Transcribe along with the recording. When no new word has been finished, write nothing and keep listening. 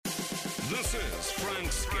This is Frank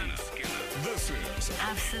Skinner. This is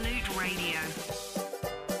Absolute Radio.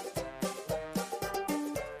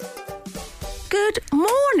 Good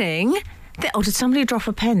morning. Did somebody drop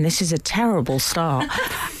a pen? This is a terrible start.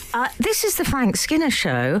 This is the Frank Skinner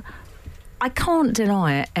Show. I can't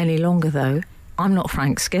deny it any longer, though. I'm not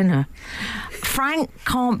Frank Skinner. Frank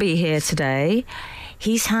can't be here today.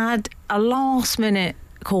 He's had a last-minute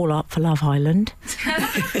call-up for Love Island.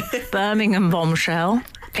 Birmingham bombshell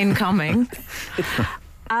incoming.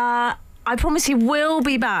 I promise he will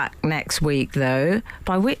be back next week, though,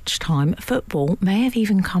 by which time football may have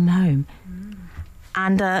even come home.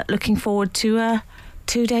 And looking forward to a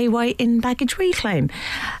 2-day wait in baggage reclaim.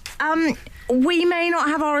 We may not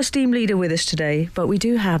have our esteemed leader with us today, but we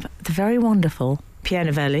do have the very wonderful Pierre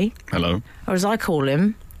Novellie. Hello. Or as I call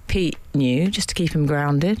him, Pete New, just to keep him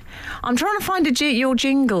grounded. I'm trying to find your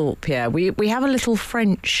jingle, Pierre. We have a little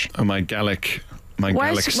French. Oh, my Gallic sting.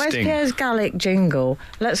 Where's Pierre's Gallic jingle?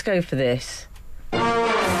 Let's go for this.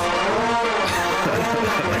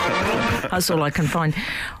 That's all I can find.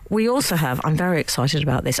 We also have, I'm very excited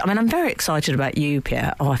about this. I mean, I'm very excited about you,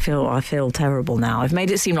 Pierre. Oh, I feel terrible now. I've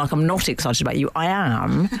made it seem like I'm not excited about you. I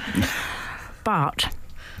am. But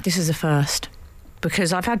this is a first.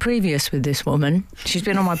 Because I've had previous with this woman. She's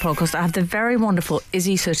been on my podcast. I have the very wonderful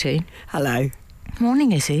Izzy Suttie. Hello.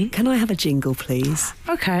 Morning, Izzy. Can I have a jingle, please?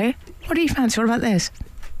 Okay. What do you fancy? What about this?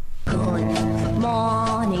 Good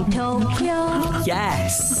morning, Tokyo.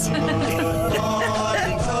 Yes.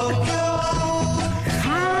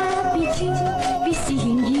 Happy to be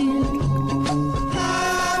seeing you.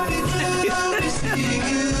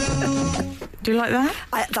 Do you like that?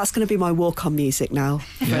 That's going to be my walk-on music now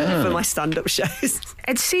for my stand-up shows.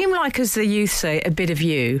 It seemed like, as the youth say, a bit of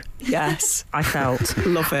you. Yes. I felt.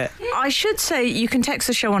 Love it. I should say you can text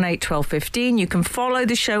the show on 81215. You can follow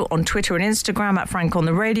the show on Twitter and Instagram at Frank on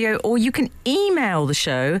the Radio, or you can email the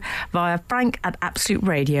show via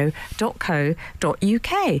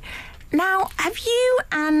frank@absoluteradio.co.uk. Now, have you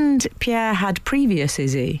and Pierre had previous,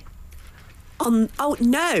 Izzy? No.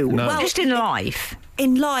 Well, Just in life.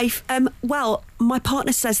 in life, well, my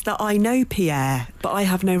partner says that I know Pierre, but I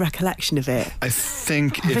have no recollection of it. I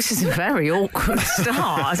think This is a very awkward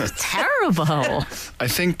start. It's terrible. I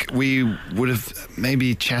think we would have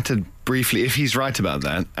maybe chatted briefly, if he's right about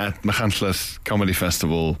that, at Machantlas Comedy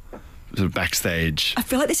Festival, sort of backstage. I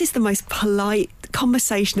feel like this is the most polite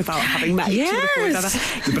conversation about having met each other before we've ever.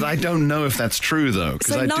 But I don't know if that's true, though,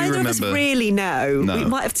 because So I do neither remember. of us really know. No. We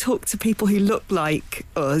might have talked to people who look like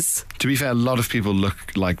us. To be fair, a lot of people look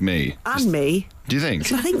like me. And me. Do you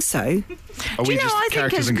think? I think so. Are we you know, just I think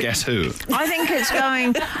characters it's in Guess Who? I think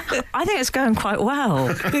it's going quite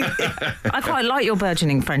well. I quite like your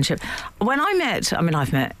burgeoning friendship.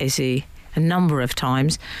 I've met Izzy a number of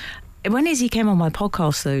times. When Izzy came on my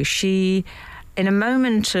podcast, though, she, in a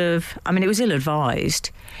moment of, it was ill-advised,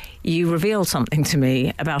 you revealed something to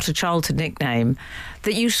me about a childhood nickname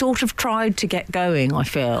that you sort of tried to get going, I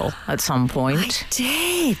feel, at some point. I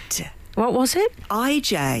did. What was it?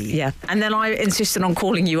 IJ. Yeah. And then I insisted on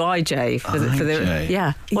calling you IJ. For the IJ.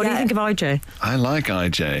 Yeah. What do you Yeah. think of IJ? I like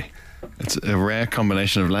IJ. It's a rare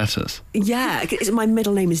combination of letters. Yeah, my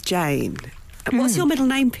middle name is Jane. What's your middle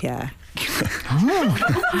name, Pierre? Do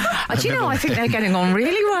you know, I think they're getting on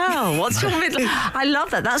really well. What's your middle? I love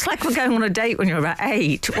that. That's like we're going on a date when you're about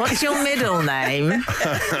 8. What's your middle name?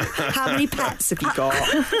 How many pets have you got?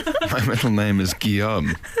 My middle name is Guillaume.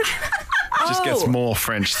 It just gets more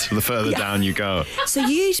French the further down you go. So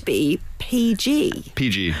you used to be PG.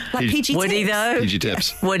 PG. Like PG Would he tips. though? PG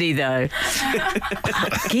tips. Would he though?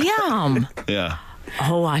 Guillaume. Yeah.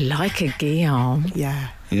 Oh, I like a Guillaume. Yeah.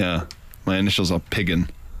 Yeah. My initials are Piggin.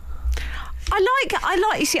 I like.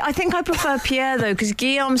 You see, I think I prefer Pierre though, because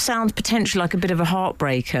Guillaume sounds potentially like a bit of a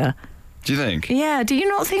heartbreaker. Do you think? Yeah. Do you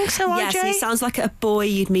not think so, Yes, IJ? he sounds like a boy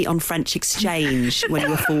you'd meet on French exchange when you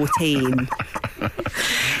were 14.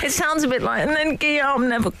 It sounds a bit like, and then Guillaume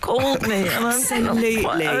never called me, and I'm Absolutely.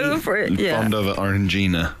 quite over it. Yeah. Bond over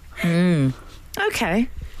Orangina. Okay.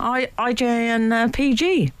 IJ and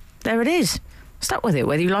PG. There it is. Stuck with it,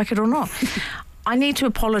 whether you like it or not. I need to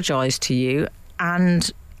apologise to you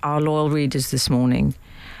and our loyal readers this morning,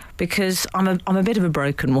 because I'm a bit of a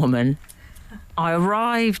broken woman. I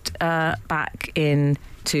arrived back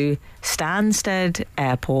into Stansted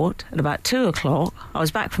Airport at about 2 o'clock. I was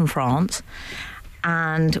back from France,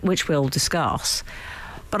 and which we'll discuss.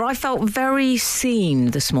 But I felt very seen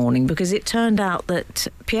this morning because it turned out that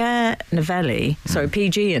Pierre Novellie,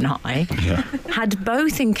 PG and I, had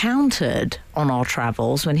both encountered on our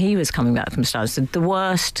travels when he was coming back from Stansted the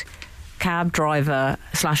worst cab driver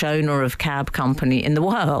 / owner of cab company in the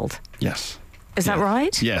world. Yes. Is that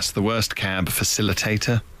right? Yes, the worst cab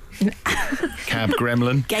facilitator. Cab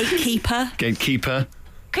gremlin. Gatekeeper.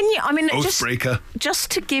 Can you? I mean, Oathbreaker. just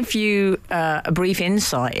to give you a brief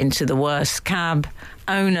insight into the worst cab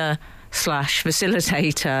owner /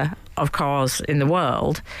 facilitator of cars in the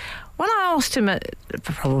world. When I asked him at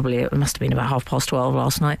probably it must have been about 12:30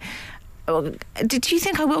 last night. Did you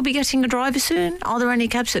think I will be getting a driver soon? Are there any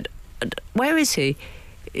cabs that? Where is he?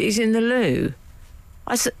 He's in the loo.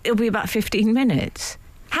 I said it'll be about 15 minutes.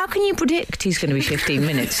 How can you predict he's going to be 15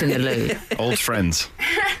 minutes in the loo? Old friends.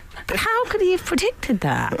 But how could he have predicted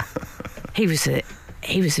that? He was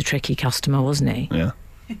a tricky customer, wasn't he? Yeah.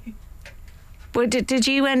 Well, did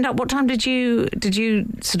you end up? What time did you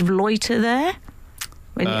sort of loiter there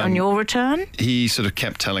on your return? He sort of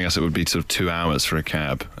kept telling us it would be sort of 2 hours for a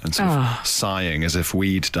cab, and sort of sighing as if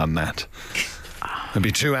we'd done that. It'd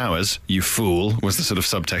be 2 hours, you fool, was the sort of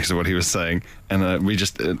subtext of what he was saying. And we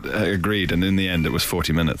just agreed, and in the end it was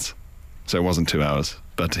 40 minutes. So it wasn't 2 hours.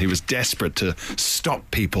 But he was desperate to stop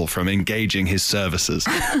people from engaging his services.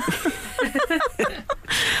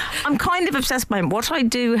 I'm kind of obsessed by him. What I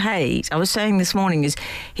do hate, I was saying this morning, is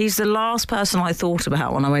he's the last person I thought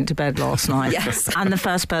about when I went to bed last night. Yes. And the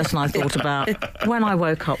first person I thought about when I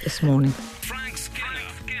woke up this morning. Frank Skinner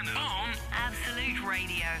on Absolute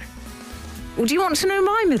Radio. Well, do you want to know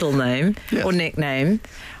my middle name or nickname?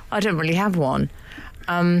 I don't really have one.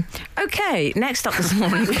 Okay, next up this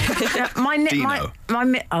morning. Dino.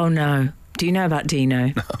 Oh, no. Do you know about Dino?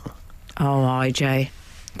 No. Oh, IJ.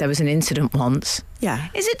 There was an incident once. Yeah.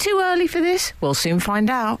 Is it too early for this? We'll soon find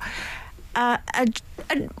out.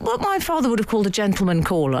 What my father would have called a gentleman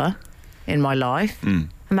caller in my life.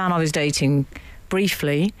 A man I was dating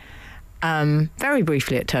briefly. Very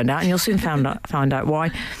briefly, it turned out, and you'll soon find out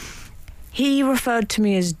why. He referred to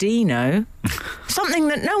me as Dino, something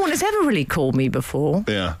that no one has ever really called me before.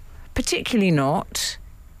 Yeah. Particularly not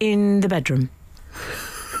in the bedroom.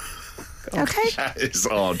 Okay? That is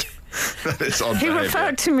odd. That is odd He behaviour.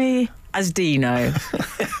 referred to me as Dino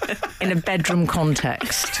in a bedroom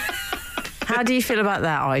context. How do you feel about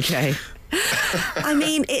that, IJ? I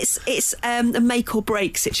mean, it's a make or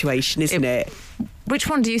break situation, isn't it? Which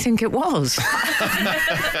one do you think it was?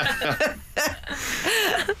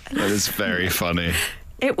 That is very funny.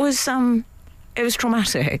 It was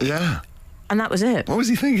traumatic. Yeah. And that was it. What was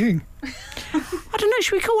he thinking? I don't know,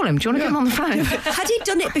 should we call him? Do you want to get him on the phone? Had he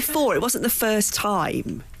done it before? It wasn't the first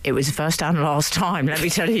time. It was the first and last time, let me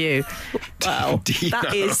tell you. Well, Dino.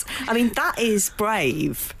 that is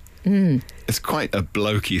brave. It's quite a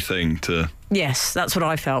blokey thing to... Yes, that's what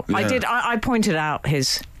I felt. Yeah. I pointed out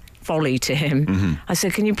his folly to him. I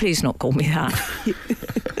said, can you please not call me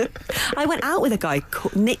that? I went out with a guy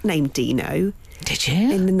nicknamed Dino Did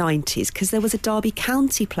you? in the 90s because there was a Derby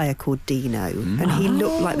County player called Dino and he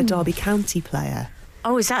looked like the Derby County player.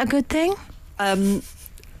 Oh, is that a good thing? I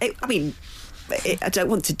don't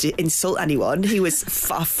want to insult anyone. He was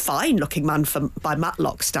a fine-looking man by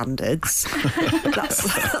Matlock standards.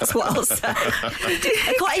 That's what I'll say.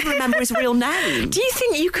 I can't even remember his real name. Do you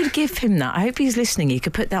think you could give him that? I hope he's listening. He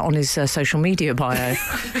could put that on his social media bio.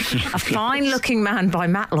 A fine-looking man by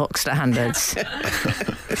Matlock standards.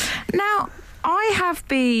 Now, I have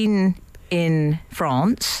been in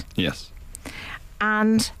France, Yes.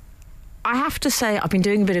 and I have to say I've been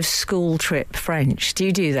doing a bit of school trip French. Do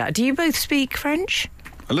you do that? Do you both speak French?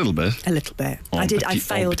 A little bit. A little bit. Oh, I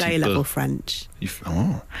failed petit A-level peu. French.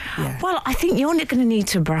 Oh. Yeah. Well, I think you're going to need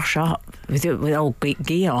to brush up with old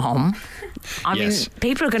Guillaume. I Yes. mean,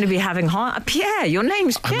 people are going to be having Pierre, your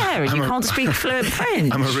name's Pierre, and you can't speak fluent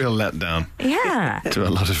French. I'm a real letdown Yeah. to a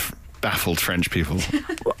lot of baffled French people.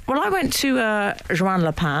 Well, I went to Joan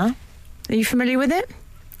Lapin. Are you familiar with it?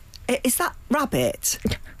 Is that rabbit?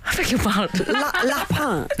 I beg your pardon.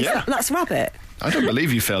 Lapin? Yeah. That's rabbit. I don't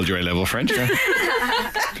believe you failed your A-level French. You're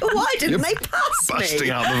Why didn't they pass me? busting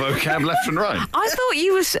out the vocab left and right. I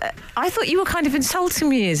thought you were kind of insulting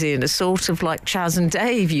me, Izzy, in a sort of like Chaz and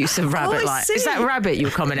Dave use of rabbit. I Like, see. is that rabbit you're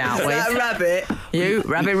coming out Is with? that rabbit? You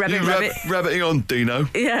rabbit. Rabbiting on, Dino.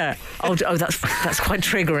 Yeah. Oh, that's quite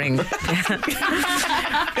triggering.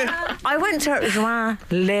 I went to Joan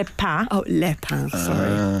Lapin. Oh, Lapin,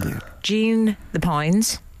 sorry. Jean the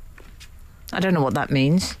Pines. I don't know what that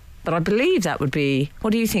means, but I believe that would be.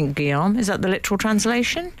 What do you think, Guillaume? Is that the literal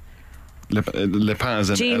translation? Le Pen is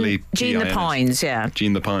an Jean the Pines, yeah.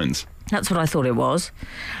 Jean the Pines. That's what I thought it was.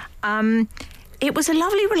 It was a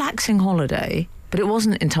lovely, relaxing holiday, but it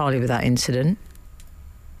wasn't entirely without incident.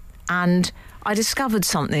 And I discovered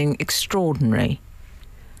something extraordinary.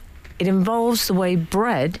 It involves the way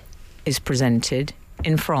bread is presented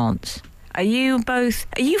in France. Are you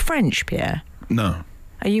French, Pierre? No.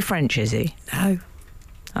 Are you French, Izzy? No.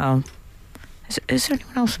 Oh. Is there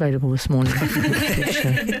anyone else available this morning?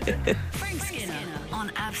 Frank Skinner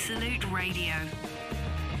on Absolute Radio.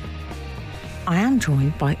 I am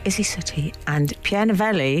joined by Izzy Suttie and Pierre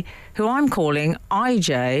Novellie, who I'm calling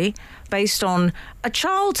IJ, based on a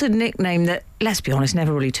childhood nickname that, let's be honest,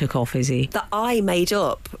 never really took off, Izzy. That I made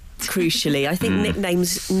up, crucially. I think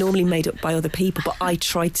nicknames normally made up by other people, but I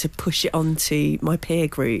tried to push it onto my peer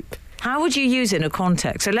group. How would you use it in a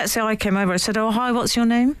context? So let's say I came over and said, oh, hi, what's your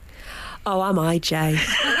name? Oh, I'm IJ.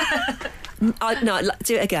 No,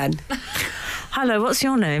 do it again. Hello, what's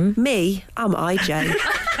your name? Me, I'm IJ.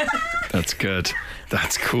 That's good.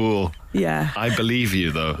 That's cool. Yeah. I believe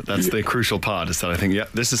you, though. That's the crucial part, is that I think, yeah,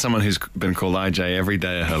 this is someone who's been called IJ every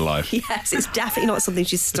day of her life. Yes, it's definitely not something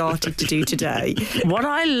she's started to do today. What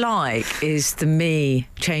I like is the me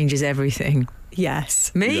changes everything.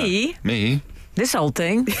 Yes. Me? Yeah. Me? This old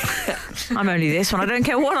thing. I'm only this one. I don't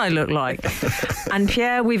care what I look like. And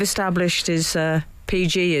Pierre, we've established, is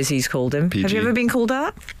PG, as he's called him. PG. Have you ever been called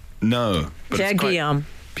that? No. But Pierre it's quite Guillaume.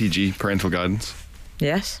 PG, parental guidance.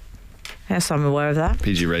 Yes. Yes, I'm aware of that.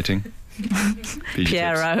 PG rating. PG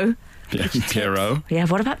Pierrot. tips. Yeah, Pierrot. Yeah,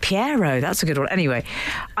 what about Pierrot? That's a good one. Anyway,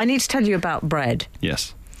 I need to tell you about bread.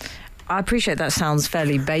 Yes. I appreciate that sounds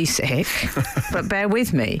fairly basic, but bear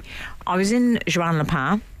with me. I was in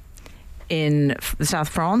Juan-le-Pin in the south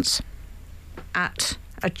of France at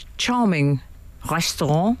a charming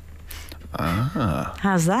restaurant. Ah,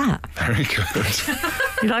 How's that? very good.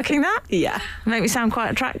 You liking that? Yeah. Make me sound quite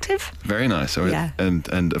attractive? Very nice. So Yeah.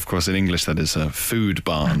 And of course in English that is a food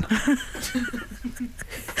barn. Is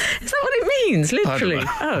that what it means? Literally?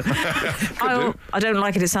 I I don't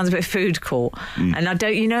like it. It sounds a bit food court. And I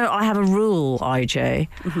don't, I have a rule, IJ.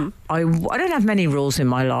 I don't have many rules in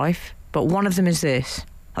my life, but one of them is this.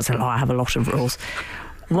 That's a lie. I have a lot of rules.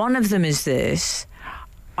 One of them is this.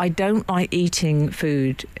 I don't like eating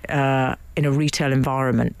food in a retail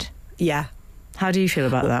environment. Yeah. How do you feel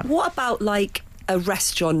about that? What about like a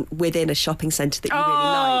restaurant within a shopping centre that you really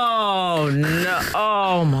like? Oh, no.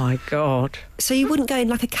 Oh, my God. So you wouldn't go in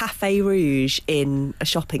like a Café Rouge in a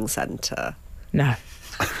shopping centre? No.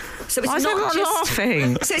 So it's Why is not everyone just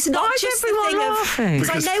laughing? So it's not Why is just the everyone thing laughing? of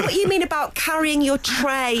because I know what you mean about carrying your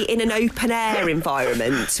tray in an open air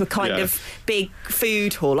environment to a kind Yeah. of big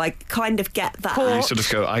food hall. I kind of get that. You sort of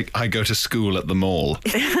go, I go to school at the mall.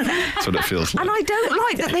 That's what it feels like. And I don't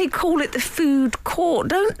like that they call it the food court.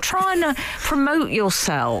 Don't try and promote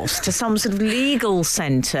yourselves to some sort of legal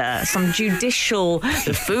centre, some judicial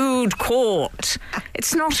the food court.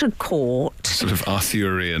 It's not a court. Sort of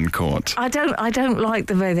Arthurian court. I don't like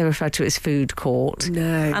the way they refer to it as food court.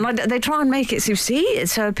 No. And they try and make it, so see,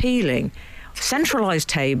 it's so appealing. Centralised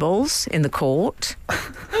tables in the court,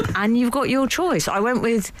 and you've got your choice. I was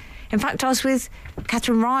with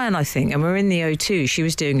Catherine Ryan, I think, and we were in the O2. She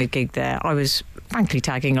was doing a gig there. I was frankly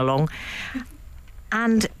tagging along.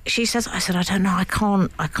 And I said, I don't know, I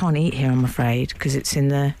can't eat here, I'm afraid, because it's on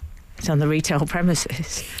the retail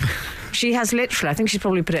premises. She has literally, I think she's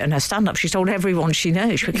probably put it in her stand-up, she's told everyone she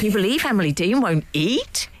knows. She went, can you believe Emily Dean won't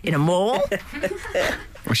eat in a mall?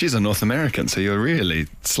 Well, she's a North American, so you're really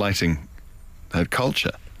slighting her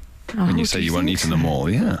culture when you say you won't eat in the mall.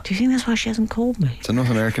 Yeah. Do you think that's why she hasn't called me? It's a North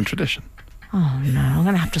American tradition. Oh, no, I'm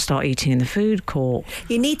going to have to start eating in the food court.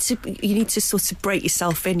 You need to sort of break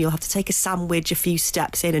yourself in. You'll have to take a sandwich a few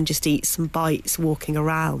steps in and just eat some bites walking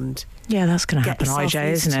around. Yeah, that's going to Get happen, yourself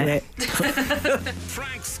IJ, isn't into it?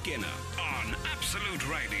 Frank Skinner on Absolute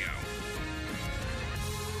Radio.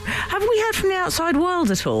 Have we heard from the outside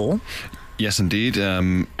world at all? Yes, indeed.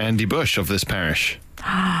 Andy Bush of this parish.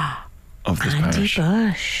 Andy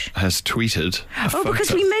Bush. Has tweeted a photo.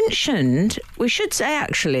 Because we should say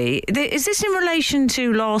actually, is this in relation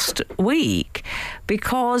to last week?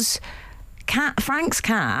 Because Frank's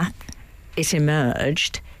Kath, it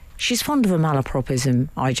emerged, she's fond of a malapropism,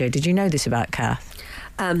 IJ. Did you know this about Kath?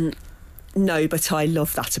 No, but I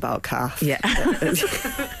love that about Kath. Yeah.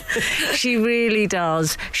 She really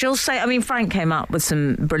does. She'll say, Frank came up with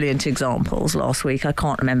some brilliant examples last week. I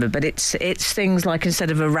can't remember, but it's things like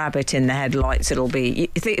instead of a rabbit in the headlights, it'll be,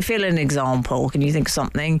 feel an example. Can you think of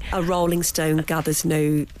something? A rolling stone gathers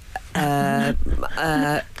no headlights.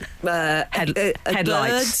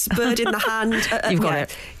 Bird in the hand. You've got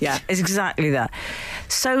it. Yeah. It's exactly that.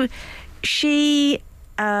 So she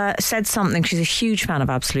said something. She's a huge fan of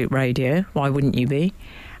Absolute Radio. Why wouldn't you be?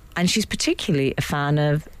 And she's particularly a fan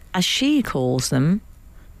of, as she calls them,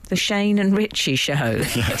 the Shane and Richie show.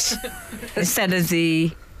 Yes. Instead of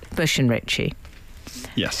the Bush and Richie.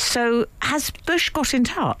 Yes. So has Bush got in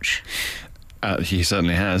touch? He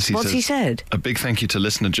certainly has. What's says, he said? A big thank you to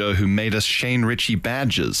listener Joe, who made us Shane Ritchie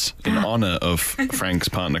badges in honour of Frank's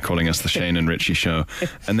partner calling us the Shane and Ritchie Show.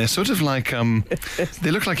 And they're sort of like,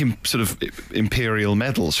 they look like sort of imperial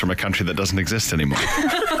medals from a country that doesn't exist anymore.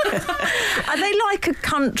 Are they like a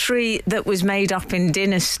country that was made up in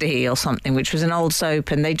Dynasty or something, which was an old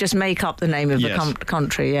soap, and they just make up the name of a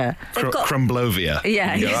country? Yeah, Crumblovia.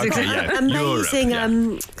 Yeah, amazing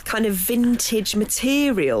Europe, kind of vintage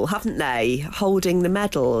material, haven't they? Holding the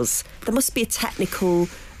medals. There must be a technical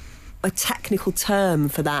term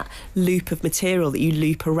for that loop of material that you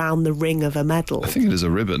loop around the ring of a medal. I think it is a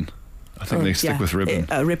ribbon. I think they stick with ribbon.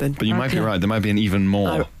 A ribbon. But you might be right. There might be an even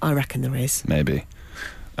more. I reckon there is. Maybe.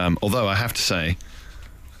 Although I have to say,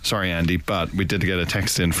 sorry, Andy, but we did get a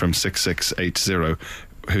text in from 6680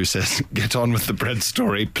 who says, get on with the bread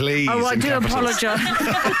story, please. Oh, I do apologise.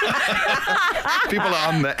 People are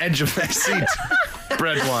on the edge of their seat,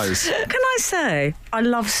 bread-wise. Can I say, I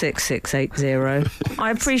love 6680. I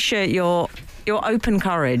appreciate your open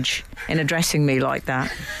courage in addressing me like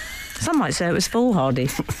that. Some might say it was foolhardy.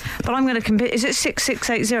 But I'm going to compare. Is it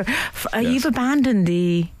 6680? Yes. You've abandoned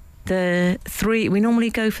the three. We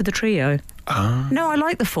normally go for the trio. No, I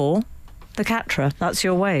like the four. The Catra, that's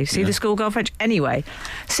your way. See the schoolgirl French? Anyway,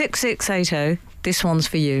 6680, this one's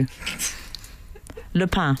for you. Le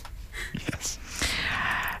pain. Yes.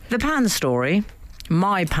 The pain story,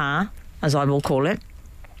 my pain, as I will call it.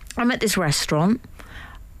 I'm at this restaurant.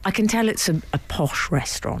 I can tell it's a posh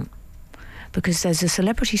restaurant because there's a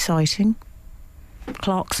celebrity sighting.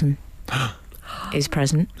 Clarkson is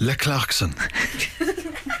present. Le Clarkson.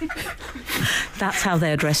 That's how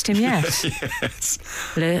they addressed him, yes. Yes.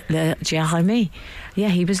 Le Jérémy. Yeah,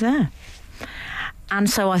 he was there. And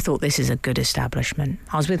so I thought, this is a good establishment.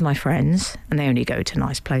 I was with my friends, and they only go to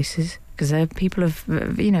nice places because they're people of,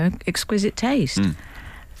 exquisite taste.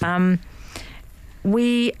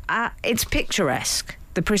 It's picturesque,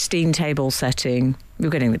 the pristine table setting. You're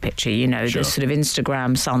getting the picture, Sure. the sort of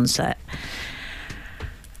Instagram sunset.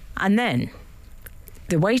 And then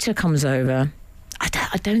the waiter comes over.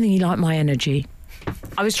 I don't think he liked my energy.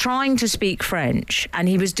 I was trying to speak French, and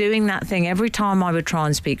he was doing that thing. Every time I would try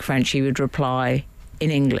and speak French, he would reply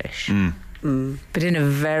in English, but in a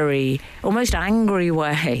very, almost angry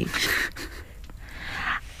way.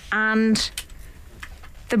 And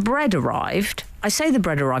the bread arrived. I say the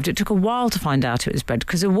bread arrived. It took a while to find out it was bread,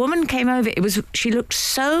 because a woman came over. She looked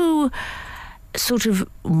so sort of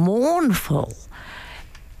mournful.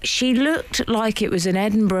 She looked like it was an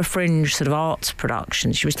Edinburgh Fringe sort of arts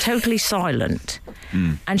production. She was totally silent.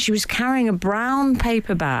 And she was carrying a brown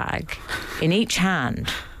paper bag in each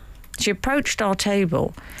hand. She approached our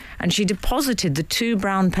table and she deposited the two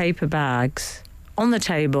brown paper bags on the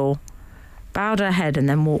table, bowed her head and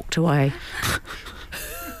then walked away.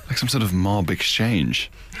 Like some sort of mob exchange.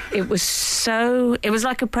 It was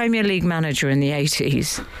like a Premier League manager in the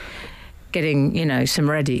 80s getting, some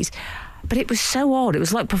readies. But it was so odd. It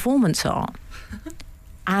was like performance art.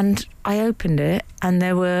 And I opened it, and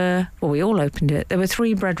we all opened it. There were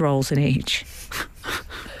 3 bread rolls in each.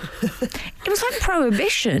 It was like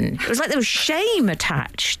prohibition. It was like there was shame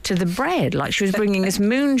attached to the bread, like she was bringing us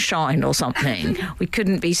moonshine or something. We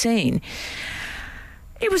couldn't be seen.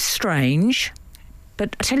 It was strange.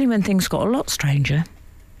 But I tell you when things got a lot stranger.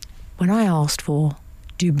 When I asked for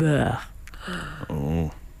du beurre.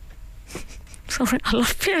 Oh. Sorry, I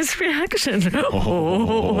love Pierre's reaction.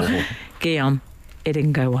 Oh. Guillaume, it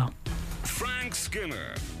didn't go well. Frank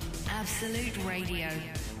Skinner. Absolute Radio.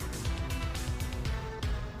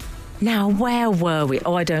 Now, where were we?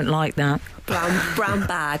 Oh, I don't like that. Brown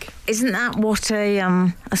bag. Isn't that what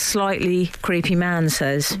a slightly creepy man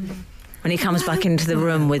says when he comes back into the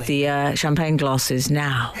room with the champagne glasses?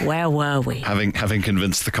 Now, where were we? Having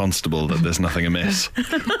convinced the constable that there's nothing amiss.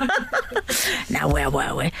 Now, where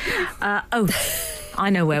were we? I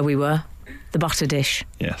know where we were. The butter dish.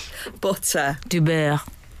 Yes. Butter. Du beurre.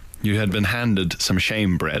 You had been handed some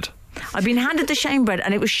shame bread. I'd been handed the shame bread,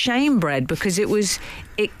 and it was shame bread because it was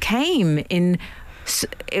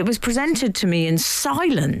presented to me in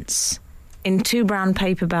silence in 2 brown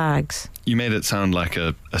paper bags. You made it sound like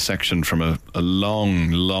a section from a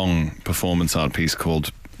long, long performance art piece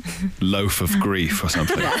called Loaf of Grief or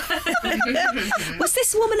something. Was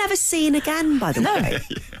this woman ever seen again, by the way?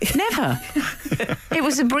 Never. It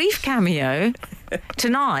was a brief cameo.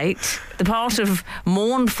 Tonight, the part of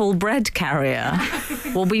mournful bread carrier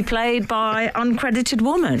will be played by uncredited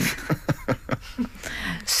woman.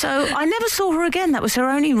 So I never saw her again. That was her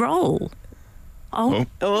only role. Oh.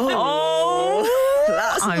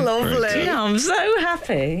 That's I'm lovely. Yeah, I'm so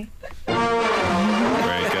happy.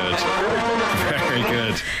 Very good. Very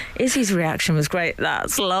good. Izzy's reaction was great.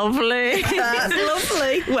 That's lovely. That's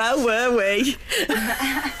lovely. Well, were we?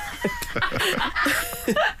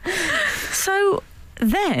 So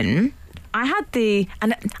then I had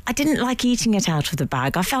and I didn't like eating it out of the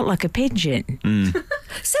bag. I felt like a pigeon.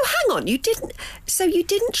 So hang on, you didn't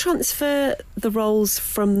transfer the rolls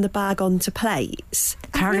from the bag onto plates?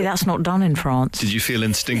 Apparently that's not done in France. Did you feel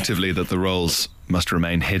instinctively that the rolls must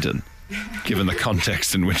remain hidden, given the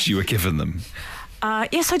context in which you were given them?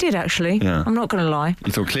 Yes, I did actually. Yeah. I'm not going to lie.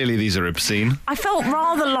 You thought clearly these are obscene? I felt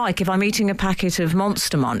rather like if I'm eating a packet of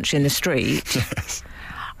Monster Munch in the street, Yes.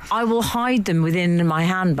 I will hide them within my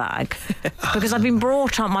handbag because I've been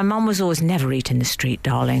brought up. My mum was always never eat in the street,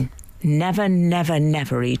 darling. Never, never,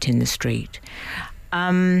 never eat in the street.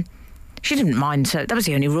 She didn't mind, so that was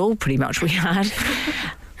the only rule pretty much we had.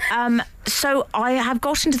 So I have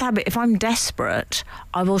got into the habit, if I'm desperate,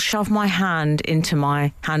 I will shove my hand into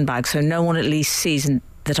my handbag so no one at least sees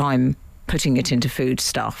that I'm putting it into food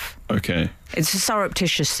stuff. Okay. It's a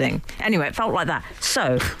surreptitious thing. Anyway, it felt like that.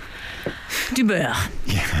 So, du beurre.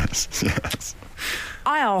 Yes.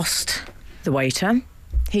 I asked the waiter.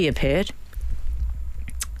 He appeared.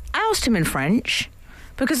 I asked him in French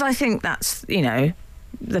because I think that's,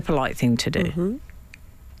 the polite thing to do. Mm-hmm.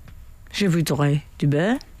 Je voudrais du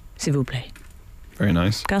beurre, s'il vous plaît. Very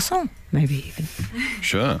nice. Garçon, maybe even.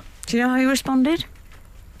 Sure. Do you know how he responded?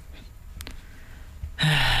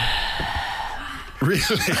 Really?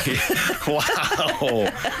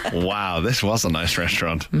 Wow, this was a nice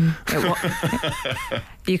restaurant.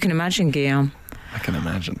 You can imagine, Guillaume. I can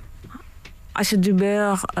imagine. I said du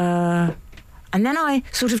beurre, and then I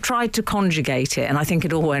sort of tried to conjugate it, and I think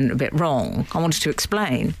it all went a bit wrong. I wanted to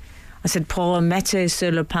explain. I said, pour mettre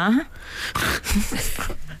sur le pain.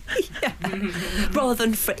 Rather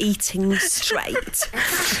than for eating straight.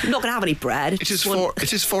 I'm not going to have any bread. It is for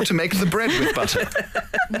to make the bread with butter.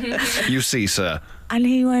 You see, sir. And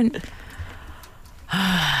he went...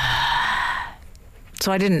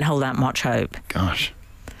 So I didn't hold out much hope. Gosh.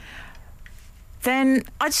 Then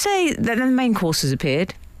I'd say that the main courses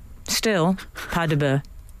appeared. Still, pas de beurre.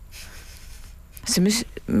 So,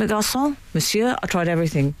 monsieur, I tried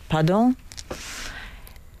everything. Pardon?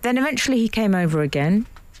 Then eventually he came over again.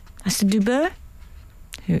 I said, du beurre?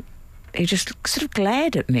 He just sort of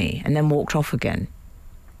glared at me and then walked off again.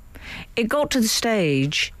 It got to the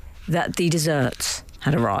stage that the desserts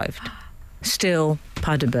had arrived. Still,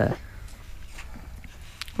 pas de beurre.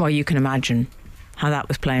 Well, you can imagine how that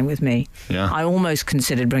was playing with me. Yeah. I almost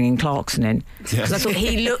considered bringing Clarkson in. Because I thought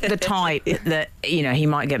he looked the type that, he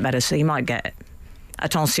might get better, so he might get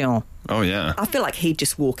attention. Oh, yeah. I feel like he'd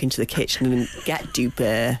just walk into the kitchen and get du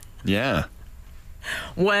beurre. Yeah.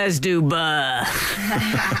 Where's du beurre?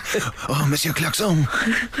 Oh, Monsieur Clarkson.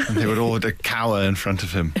 And they would all cower in front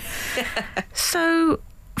of him. So,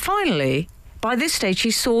 finally, by this stage,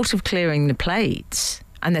 he's sort of clearing the plates,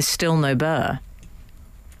 and there's still no beurre.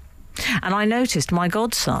 And I noticed my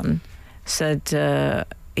godson said,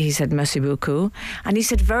 he said, merci beaucoup. And he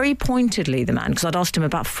said very pointedly, the man, because I'd asked him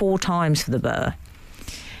about 4 times for the beurre.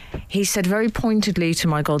 He said very pointedly to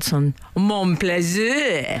my godson, mon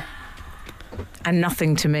plaisir. And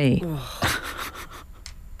nothing to me.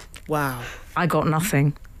 Wow. I got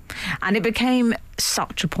nothing. And it became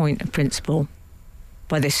such a point of principle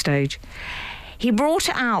by this stage. He brought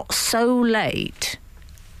it out so late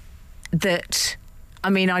that,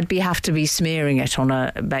 I'd have to be smearing it on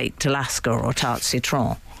a baked Alaska or tarte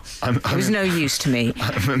citron. It was no use to me.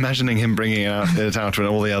 I'm imagining him bringing it out when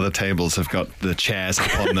all the other tables have got the chairs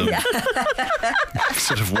up on them.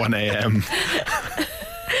 Sort of 1 a.m.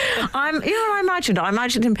 I imagined? I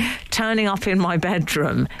imagined him turning up in my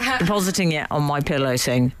bedroom, depositing it on my pillow,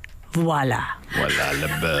 saying, voila. Voilà le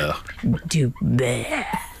beurre. Du beurre.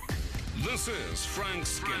 This is Frank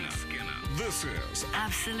Skinner. This is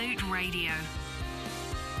Absolute Radio.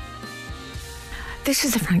 This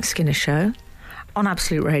is the Frank Skinner Show on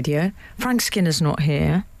Absolute Radio. Frank Skinner's not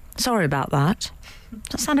here. Sorry about that.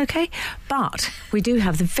 Does that sound okay? But we do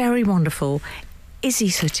have the very wonderful Izzy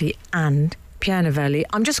Suttie and Pierre Novellie.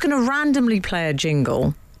 I'm just going to randomly play a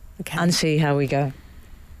jingle and see how we go.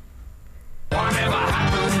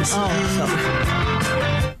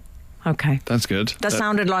 Okay. That's good. That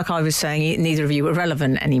sounded like I was saying neither of you were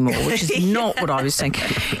relevant anymore, which is not what I was saying.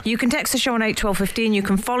 You can text the show on 81215. You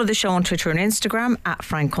can follow the show on Twitter and Instagram at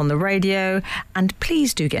Frank on the Radio. And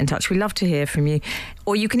please do get in touch. We love to hear from you.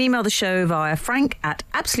 Or you can email the show via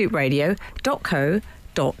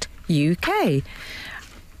frank@absoluteradio.co.uk.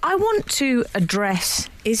 I want to address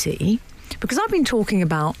Izzy because I've been talking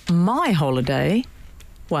about my holiday,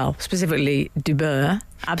 well, specifically du beurre,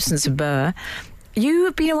 absence of beurre, You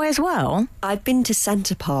have been away as well? I've been to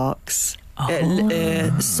Centre Parks.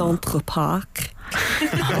 Centre Park.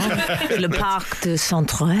 Le Parc de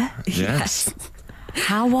Centre. Yes.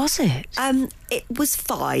 How was it? It was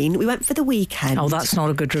fine. We went for the weekend. Oh, that's not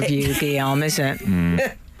a good review, Guillaume, is it?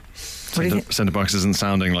 What do you think? Centre Parks isn't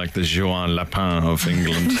sounding like the Joan Lapin of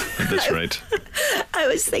England at this rate. I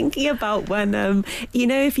was thinking about when,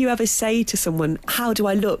 if you ever say to someone, how do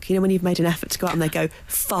I look? When you've made an effort to go out and they go,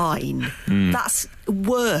 fine. That's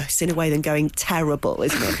worse in a way than going terrible,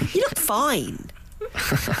 isn't it? You look fine.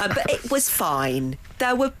 But it was fine.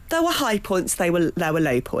 There were high points, there were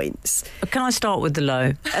low points. Can I start with the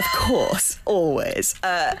low? Of course, always.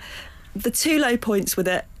 The two low points were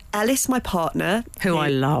that Ellis, my partner... Who I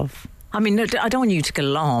love. I mean, no, I don't want you to get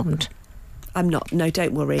alarmed. I'm not. No,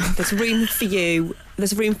 don't worry. There's room for you.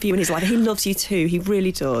 There's room for you in his life. He loves you too. He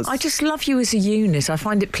really does. I just love you as a unit. I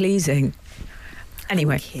find it pleasing.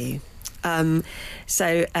 Anyway. Thank you.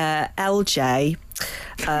 So LJ,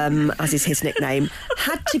 as is his nickname,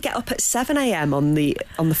 had to get up at 7 a.m. on the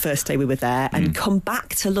first day we were there and come back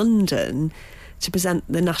to London to present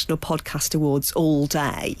the National Podcast Awards all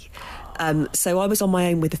day. So I was on my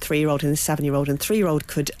own with a 3-year-old and a 7-year-old, and 3-year-old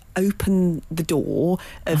could open the door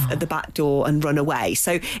of the back door and run away.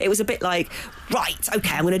 So it was a bit like, right,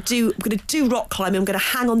 okay, I'm going to do rock climbing. I'm going to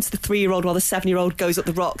hang on to the 3-year-old while the 7-year-old goes up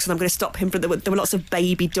the rocks, and I'm going to stop him. There were lots of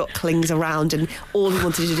baby ducklings around, and all he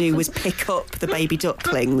wanted to do was pick up the baby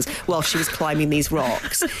ducklings while she was climbing these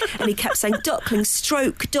rocks. And he kept saying, duckling,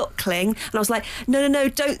 stroke, duckling. And I was like, no,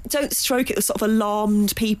 don't stroke it. There was sort of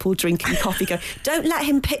alarmed people drinking coffee going, don't let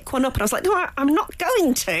him pick one up. And I was like, no, I'm not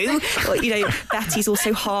going to. But, Betty's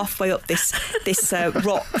also halfway up this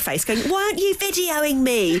rock face going, why aren't you videoing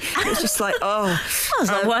me? And it was just like, oh. I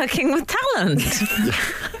was like working with talent.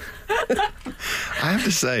 I have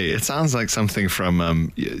to say, it sounds like something from,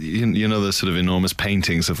 those sort of enormous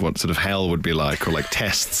paintings of what sort of hell would be like, or like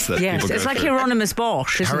tests that people go it's like through. Hieronymus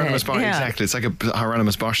Bosch, isn't Hieronymus it? Bosch, exactly. It's like a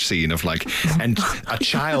Hieronymus Bosch scene of like, and a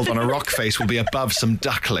child on a rock face will be above some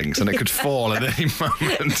ducklings and it could fall at any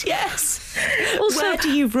moment. Yes. Also, where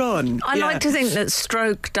do you run? I like to think that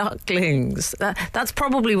stroke ducklings, that's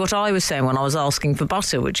probably what I was saying when I was asking for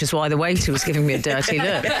butter, which is why the waiter was giving me a dirty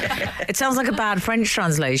look. It sounds like a bad French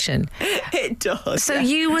translation. It does. So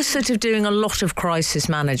you were sort of doing a lot of crisis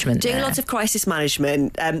management. Doing a lot of crisis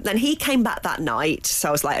management. Then he came back that night, so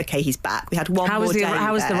I was like, okay, he's back. We had one more day.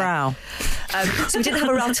 How was the row? So we didn't have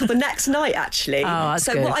a row till the next night, actually. Oh, that's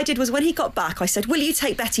so good. What I did was, when he got back, I said, will you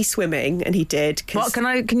take Betty swimming? And he did. What,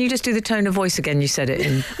 can you just do the tone of voice again? You said it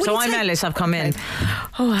in. So I'm Ellis, I've come in.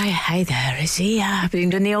 Oh, hi there, Izzy. I've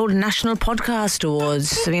been doing the old National Podcast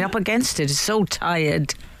Awards. I've been up against it. So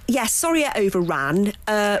tired. Yes, sorry it overran.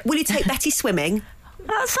 Will you take Betty swimming?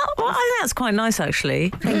 I think that's quite nice, actually.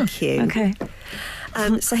 Thank you. Okay.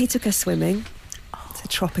 So he took her swimming. It's a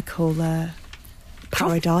tropical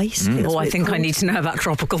paradise. I think I need to know about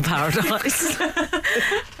tropical paradise.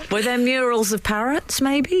 Were there murals of parrots,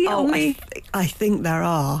 maybe? I think there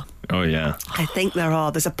are. Oh, yeah. I think there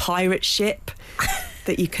are. There's a pirate ship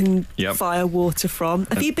that you can fire water from.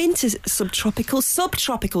 Have you been to subtropical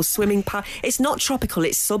swimming park? It's not tropical,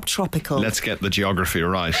 it's subtropical. Let's get the geography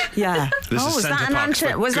right. Yeah. This is Centre Parks,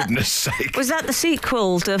 for goodness sake. Was that the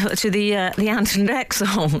sequel to the Ant and Dec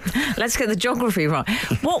song? Let's get the geography right.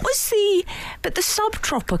 What was the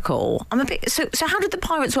subtropical? I'm a bit. So how did the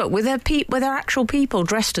pirates work? Were there actual people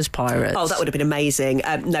dressed as pirates? Oh, that would have been amazing.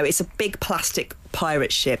 No, it's a big plastic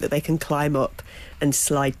pirate ship that they can climb up and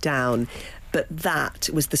slide down. But that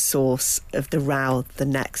was the source of the row the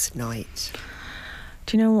next night.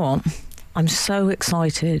 Do you know what? I'm so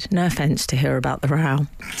excited. No offence to hear about the row.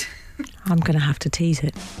 I'm going to have to tease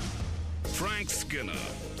it. Frank Skinner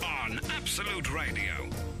on Absolute Radio.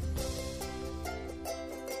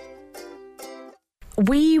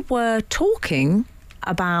 We were talking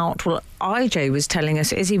about, Izzy was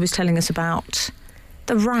telling us about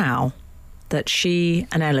the row that she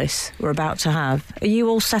and Ellis were about to have. Are you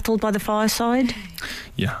all settled by the fireside?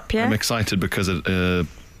 Yeah. Pierre? I'm excited because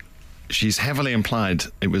she's heavily implied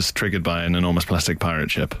it was triggered by an enormous plastic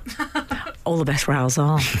pirate ship. All the best rows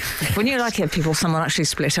are. Wouldn't you like it if someone actually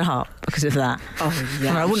split up because of that? Oh,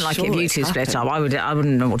 yeah. I wouldn't like it if you two split up. I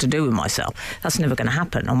wouldn't know what to do with myself. That's never going to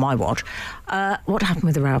happen on my watch. What happened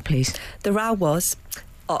with the row, please? The row was...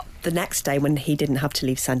 the next day, when he didn't have to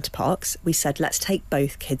leave Centre Parks, we said, let's take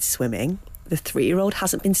both kids swimming. The 3-year-old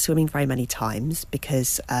hasn't been swimming very many times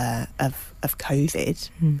because of COVID,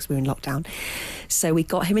 because we were in lockdown. So we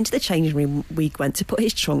got him into the changing room. We went to put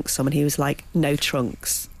his trunks on and he was like, no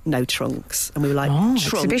trunks. no trunks. And we were like, Oh,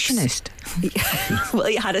 trunks? exhibitionist. Well,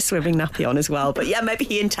 he had a swimming nappy on as well, but yeah, maybe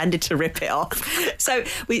he intended to rip it off. So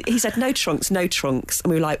he said, no trunks, no trunks.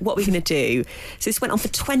 And we were like, what are we going to do? So this went on for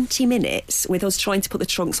 20 minutes with us trying to put the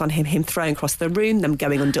trunks on him throwing across the room, them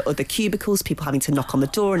going under other cubicles, people having to knock on the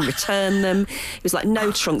door and return them. He was like,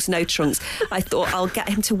 no trunks, no trunks. I thought, I'll get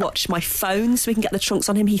him to watch my phone so we can get the trunks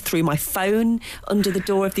on him. He threw my phone under the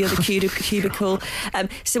door of the other cubicle.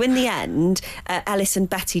 So in the end, Ellis and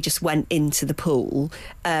Betty just went into the pool,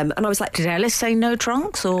 and I was like, Did Ellis say no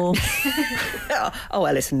trunks or? oh,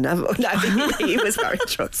 Ellis, no, he was very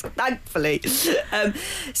trunks, thankfully.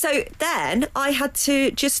 So then I had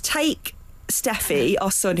to just take Steffi,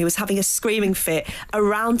 our son, who was having a screaming fit,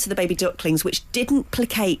 around to the baby ducklings, which didn't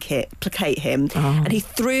placate him. And he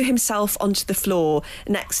threw himself onto the floor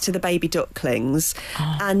next to the baby ducklings.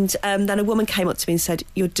 And then a woman came up to me and said,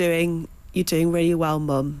 You're doing really well,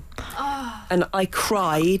 Mum. And I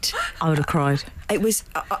cried. I would have cried. It was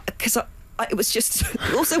because it was just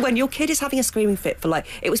also when your kid is having a screaming fit for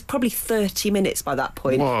it was probably 30 minutes by that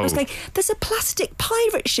point. Whoa. I was going, there's a plastic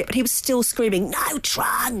pirate ship, and he was still screaming, no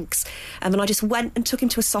trunks. And then I just went and took him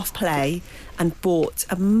to a soft play and bought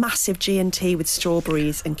a massive G&T with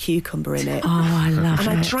strawberries and cucumber in it. Oh, I love and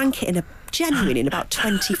it. I drank it in about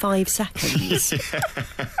 25 seconds.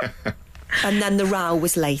 And then the row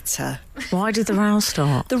was later. Why did the row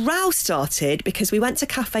start? The row started because we went to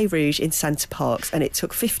Café Rouge in Centre Parks, and it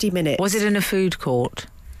took 50 minutes. Was it in a food court?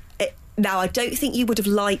 Now, I don't think you would have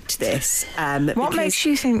liked this. What makes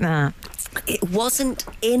you think that? It wasn't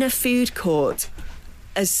in a food court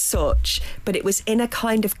as such, but it was in a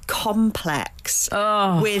kind of complex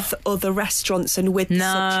with other restaurants and with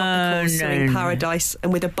Subtropical Serene Paradise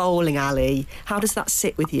and with a bowling alley. How does that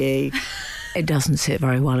sit with you? It doesn't sit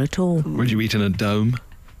very well at all. Would you eat in a dome?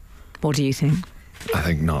 What do you think? I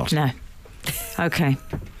think not. No. Okay.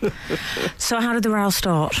 So how did the row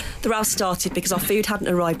start? The row started because our food hadn't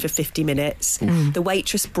arrived for 50 minutes. The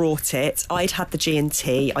waitress brought it. I'd had the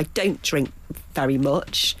G&T. I don't drink very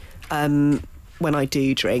much when I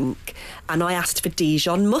do drink. And I asked for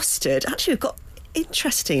Dijon mustard. Actually,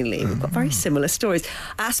 Interestingly, we've got very similar stories.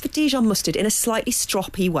 I asked for Dijon mustard in a slightly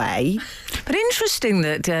stroppy way. But interesting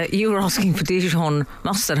that you were asking for Dijon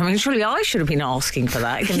mustard. I mean, surely I should have been asking for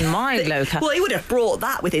that in my local. Well, he would have brought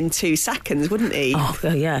that within 2 seconds, wouldn't he? Oh,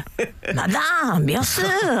 yeah. Madame, bien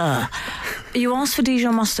sûr. You asked for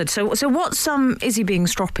Dijon mustard. So what's is he being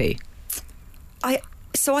stroppy? I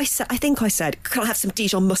think I said, can I have some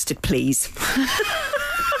Dijon mustard, please?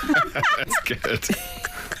 That's good.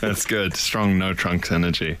 That's good. Strong no trunks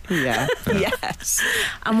energy. Yeah. Yes.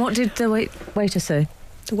 And what did the waiter say?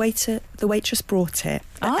 The waitress brought it.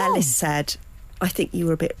 Ellis said, I think you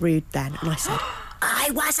were a bit rude then. And I said,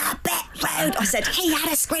 I was a bit rude. I said, he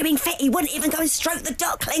had a screaming fit. He wouldn't even go and stroke the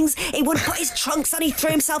ducklings. He wouldn't put his trunks on. He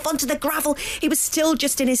threw himself onto the gravel. He was still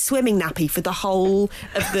just in his swimming nappy for the whole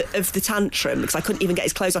of the tantrum because I couldn't even get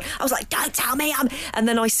his clothes on. I was like, don't tell me. And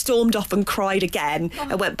then I stormed off and cried again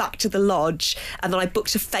and went back to the lodge. And then I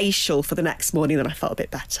booked a facial for the next morning. And I felt a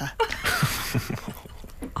bit better.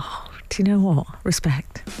 Oh, do you know what?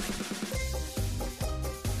 Respect.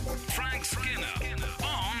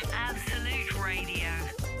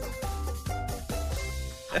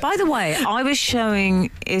 By the way, I was showing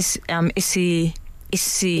Issey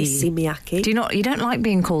Miyake. You don't like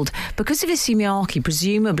being called because of Issey Miyake,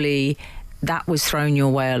 presumably that was thrown your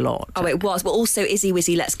way a lot. Oh, it was. But also Izzy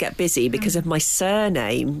Wizzy Let's Get Busy because of my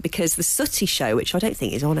surname, because the Suttie show, which I don't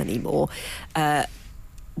think is on anymore,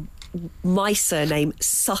 my surname,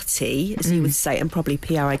 Suttie, as you would say, and probably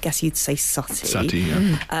Pierre, I guess you'd say Suttie. Suttie,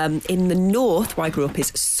 yeah. In the north, where I grew up, is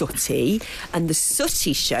Suttie, and the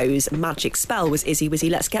Suttie show's magic spell was Izzy Wizzy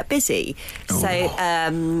Let's Get Busy. Oh.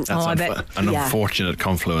 So, that's an unfortunate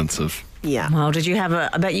confluence of... Yeah. Well,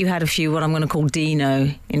 I bet you had a few what I'm going to call Dino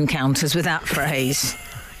encounters with that phrase.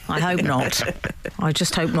 I hope not. I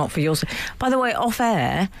just hope not for yours. By the way, off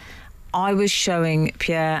air, I was showing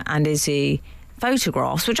Pierre and Izzy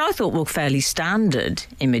photographs, which I thought were fairly standard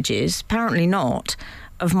images, apparently not,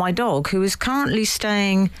 of my dog, who is currently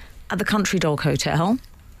staying at the Country Dog Hotel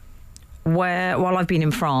while I've been in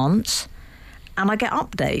France, and I get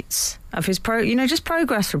updates of his just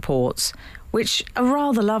progress reports, which are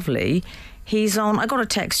rather lovely. I got a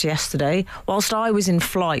text yesterday whilst I was in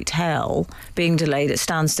flight hell, being delayed at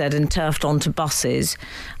Stansted and turfed onto buses.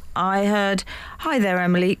 I heard, hi there,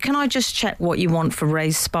 Emily. Can I just check what you want for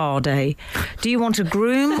Ray's spa day? Do you want a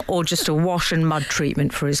groom or just a wash and mud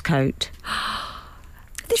treatment for his coat?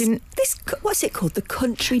 What's it called? The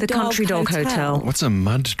Country Dog Hotel. What's a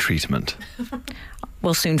mud treatment?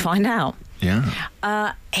 We'll soon find out.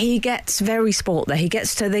 Yeah. He gets very sport there.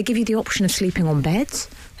 They give you the option of sleeping on beds.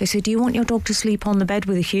 They say, do you want your dog to sleep on the bed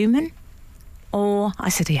with a human? Or I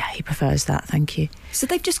said, yeah, he prefers that, thank you. So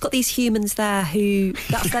they've just got these humans there who,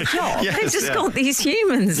 that's their job? Yes, They've just got these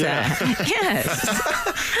humans there.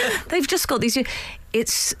 Yes. They've just got these.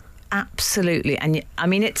 It's absolutely, and I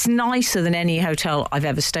mean, it's nicer than any hotel I've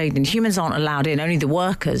ever stayed in. Humans aren't allowed in, only the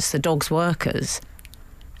workers, the dog's workers.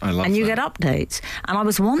 I love And you that. get updates. And I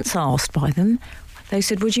was once asked by them, they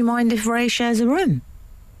said, would you mind if Ray shares a room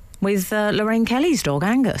with Lorraine Kelly's dog,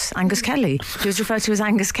 Angus Kelly. He was referred to as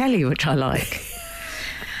Angus Kelly, which I like.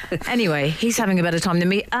 Anyway, he's having a better time than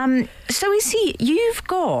me. So is he? You've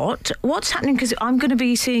got what's happening? Because I'm going to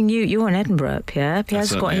be seeing you. You're in Edinburgh, Pierre.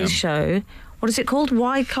 Pierre's got his show. What is it called?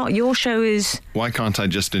 Why can't your show is? Why can't I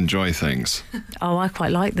just enjoy things? Oh, I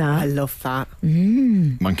quite like I that. love that.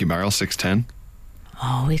 Monkey Barrel 6:10.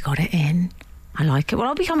 Oh, we got it in. I like it. Well,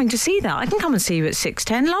 I'll be coming to see that. I can come and see you at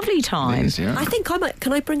 6:10. Lovely time. Please, yeah. I think I might.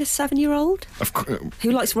 Can I bring a 7-year-old Of course.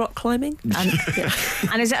 who likes rock climbing?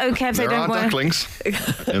 And is it okay if they There don't are wear? ducklings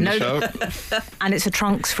in the show. And it's a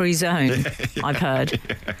trunks-free zone. I've heard.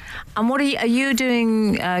 And what are you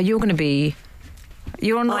doing? You're going to be. Are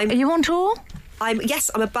you on tour? I'm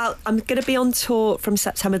going to be on tour from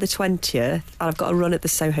September the 20th, and I've got a run at the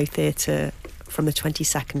Soho Theatre from the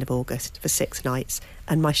 22nd of August for 6 nights,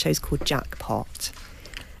 and my show's called Jackpot.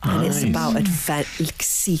 And it's about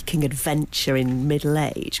seeking adventure in middle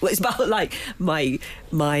age. Well, it's about like my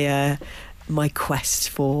quest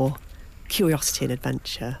for curiosity and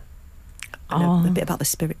adventure. And a bit about the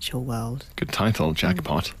spiritual world. Good title,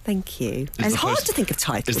 Jackpot. Thank you. Is It's the hard post- to think of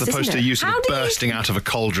titles, Is the poster isn't it? you sort of bursting out of a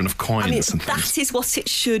cauldron of coins I mean, and things? that is what it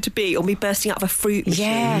should be, or me bursting out of a fruit machine.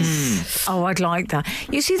 Yes. Oh, I'd like that.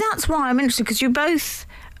 You see, that's why I'm interested, because you're both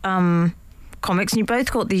comics and you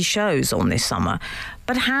both got these shows on this summer.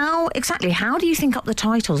 But how do you think up the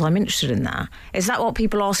titles? I'm interested in that. Is that what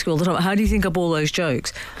people ask you all the time? How do you think up all those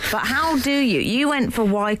jokes? But how do you? You went for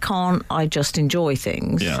Why Can't I Just Enjoy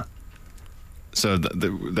Things? Yeah. So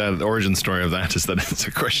the origin story of that is that it's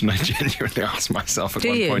a question I genuinely asked myself at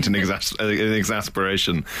one point in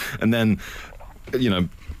exasperation. And then,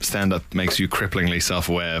 stand-up makes you cripplingly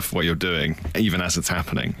self-aware of what you're doing, even as it's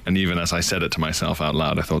happening. And even as I said it to myself out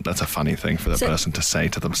loud, I thought that's a funny thing for the person to say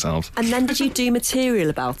to themselves. And then did you do material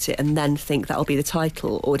about it and then think that'll be the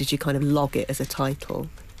title, or did you kind of log it as a title?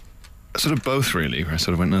 Sort of both, really. I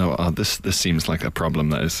sort of went, no, this seems like a problem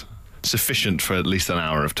that is sufficient for at least an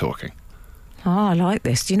hour of talking. Oh, I like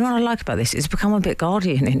this. Do you know what I like about this? It's become a bit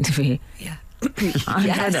Guardian interview. Yeah.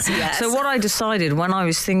 Yes. So what I decided when I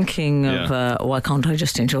was thinking of why can't I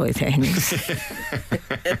just enjoy things?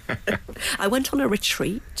 I went on a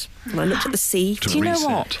retreat and I looked at the sea. Do you know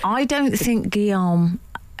what? I don't think Guillaume,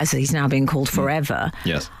 as he's now being called forever,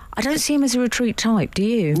 Yes. I don't see him as a retreat type, do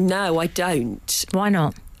you? No, I don't. Why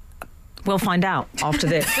not? We'll find out after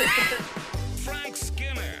this. Frank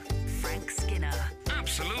Skinner. Frank Skinner.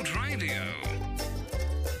 Absolute Radio.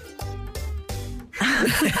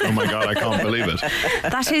 Oh my God, I can't believe it.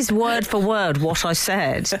 That is word for word what I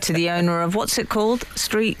said to the owner of, what's it called?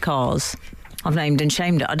 Streetcars. I've named and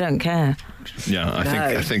shamed it. I don't care. Yeah,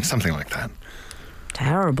 I think something like that.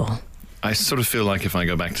 Terrible. I sort of feel like if I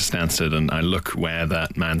go back to Stansted and I look where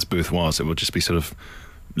that man's booth was, it will just be sort of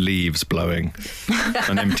leaves blowing,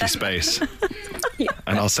 an empty space.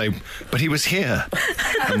 And I'll say, but he was here.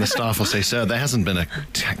 And the staff will say, sir, there hasn't been a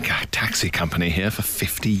taxi company here for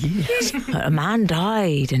 50 years. A man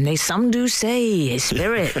died, and some do say his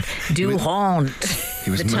spirit do haunt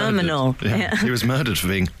He was the murdered. terminal. Yeah. He was murdered for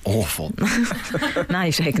being awful. Now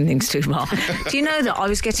you've taken things too far. Do you know that I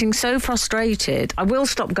was getting so frustrated? I will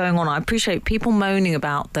stop going on. I appreciate people moaning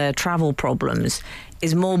about their travel problems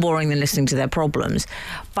is more boring than listening to their problems.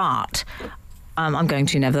 But I'm going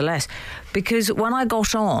to nevertheless. Because when I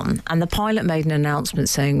got on and the pilot made an announcement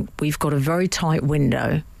saying, we've got a very tight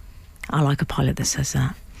window. I like a pilot that says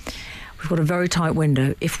that. We've got a very tight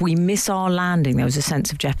window. If we miss our landing, there was a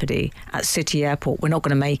sense of jeopardy at City Airport. We're not going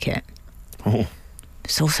to make it. Oh.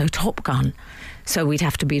 It's also Top Gun. So we'd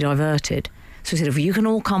have to be diverted. So he said, if you can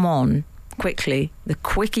all come on quickly, the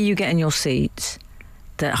quicker you get in your seats,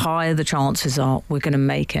 the higher the chances are we're going to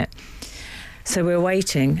make it. So we're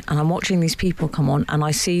waiting, and I'm watching these people come on, and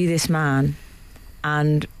I see this man,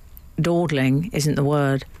 and dawdling isn't the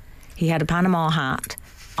word. He had a Panama hat.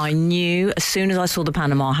 I knew as soon as I saw the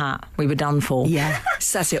Panama hat, we were done for. Yeah,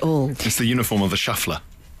 says it all. It's the uniform of the shuffler.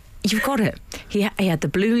 You've got it. He had the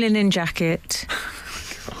blue linen jacket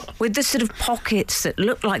with the sort of pockets that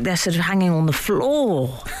look like they're sort of hanging on the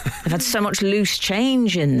floor. They've had so much loose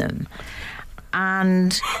change in them.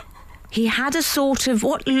 And he had a sort of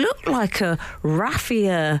what looked like a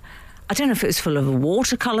raffia. I don't know if it was full of a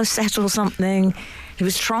watercolour set or something. He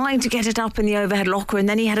was trying to get it up in the overhead locker, and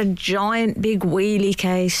then he had a giant big wheelie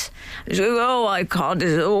case. He said, "Oh, I can't,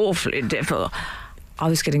 it's awfully difficult." I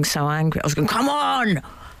was getting so angry. I was going, "Come on!"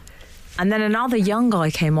 And then another young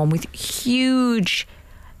guy came on with huge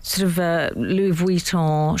sort of Louis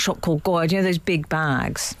Vuitton shop called Goya, you know, those big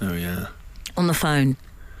bags. Oh, yeah. On the phone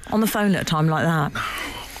at a time like that.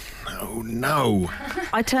 Oh, no.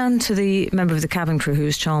 I turned to the member of the cabin crew who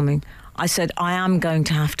was charming. I said, "I am going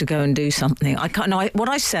to have to go and do something. I can't." No, what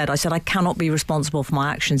I said, I cannot be responsible for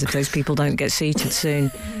my actions if those people don't get seated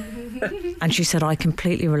soon. And she said, "I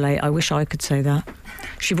completely relate. I wish I could say that."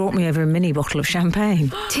 She brought me over a mini bottle of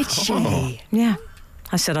champagne. Did she? Yeah.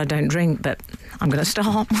 I said, "I don't drink, but I'm going to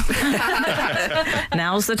start."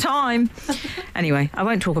 Now's the time. Anyway, I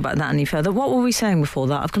won't talk about that any further. What were we saying before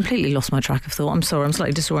that? I've completely lost my track of thought. I'm sorry, I'm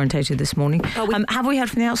slightly disorientated this morning. Have we heard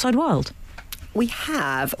from the outside world? We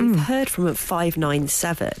have. We've heard from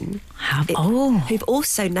 597. Who've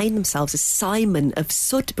also named themselves as Simon of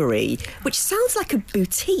Sudbury, which sounds like a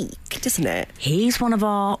boutique, doesn't it? He's one of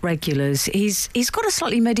our regulars. He's got a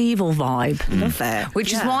slightly medieval vibe. Love it.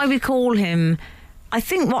 Which is why we call him... I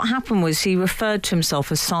think what happened was he referred to himself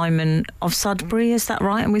as Simon of Sudbury, is that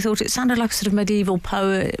right? And we thought it sounded like a sort of medieval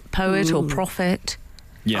poet or prophet.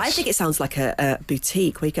 Yes. I think it sounds like a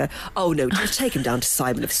boutique where you go, "Oh no, just take him down to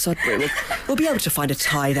Simon of Sudbury. We'll be able to find a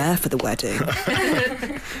tie there for the wedding."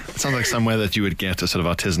 It sounds like somewhere that you would get a sort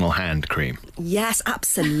of artisanal hand cream. Yes,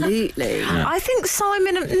 absolutely. Yeah. I think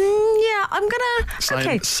Simon... I'm going to...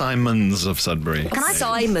 Okay. Simons of Sudbury.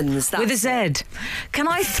 Simons. That's With a Z. Can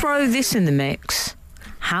I throw this in the mix?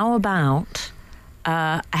 How about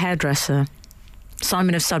a hairdresser?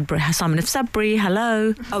 Simon of Sudbury,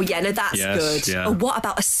 hello. Oh, yeah, no, that's good. Yeah. Oh, what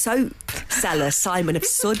about a soap seller, Simon of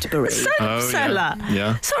Sudbury? Soap seller?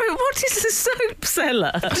 Yeah. Sorry, what is a soap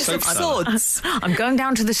seller? Soap seller. Suds. I'm going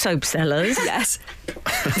down to the soap sellers. Yes.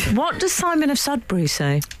 What does Simon of Sudbury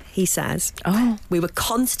say? He says, "Oh, we were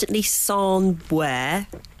constantly somewhere."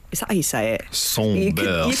 Is that how you say it? You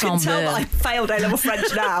can tell that I failed A-level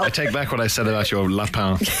French now. I take back what I said about your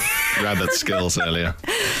lapin rabbit skills earlier.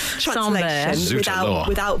 Translation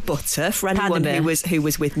without butter. For anyone who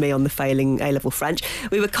was with me on the failing A-level French,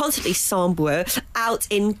 we were constantly somewhere out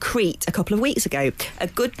in Crete a couple of weeks ago. A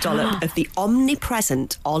good dollop of the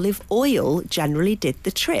omnipresent olive oil generally did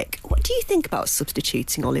the trick. What do you think about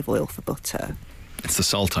substituting olive oil for butter? It's the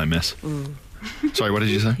salt I miss. Sorry, what did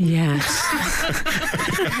you say? yes."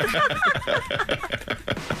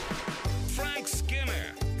 Frank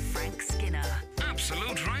Skinner.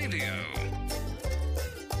 Absolute Radio.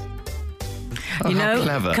 You know,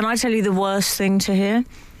 clever. Can I tell you the worst thing to hear?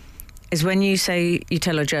 Is when you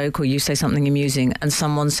tell a joke or you say something amusing and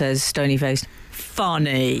someone says, stony-faced,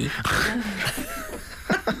 "Funny."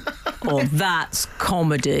 Or "That's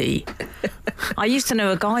comedy." I used to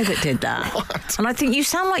know a guy that did that. What? And I think, you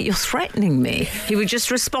sound like you're threatening me. He would just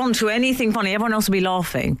respond to anything funny. Everyone else would be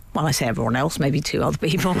laughing. Well, I say everyone else, maybe two other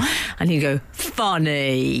people. And he'd go,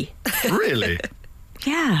 "Funny." Really?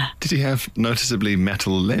 Yeah. Did he have noticeably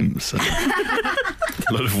metal limbs? A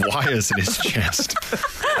lot of wires in his chest.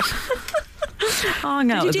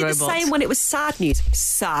 Hung out Did you do with the robots. same when it was sad news?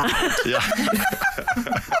 Sad. Yeah.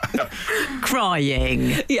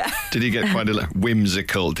 Crying. Yeah. Did he get quite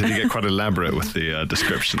whimsical? Did he get quite elaborate with the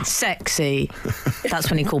descriptions? Sexy. That's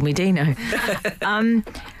when he called me Dino. We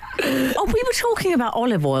were talking about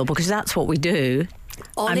olive oil because that's what we do.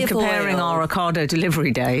 I'm comparing our Ocado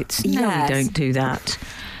delivery dates. No, Yes. we don't do that.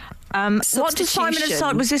 What did Simon of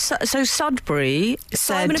Sudbury... Was this... So Sudbury said...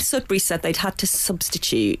 Simon of Sudbury said they'd had to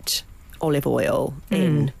substitute olive oil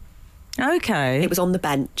in. Okay. It was on the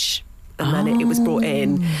bench and then it was brought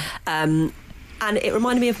in. And it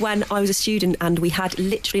reminded me of when I was a student and we had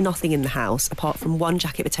literally nothing in the house apart from one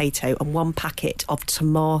jacket potato and one packet of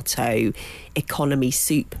tomato economy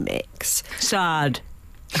soup mix. Sad.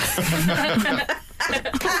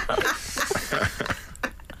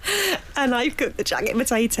 And I cooked the jacket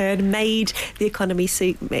potato and made the economy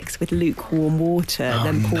soup mix with lukewarm water and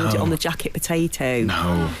then poured it on the jacket potato.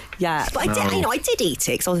 No. Yeah, but I did eat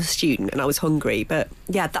it because I was a student and I was hungry. But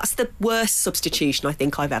yeah, that's the worst substitution I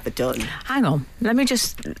think I've ever done. Hang on. Let me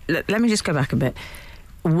just go back a bit.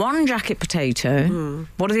 One jacket potato.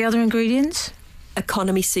 What are the other ingredients?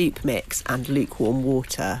 Economy soup mix and lukewarm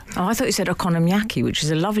water. Oh, I thought you said okonomiyaki, which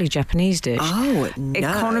is a lovely Japanese dish. Oh, no.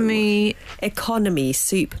 Economy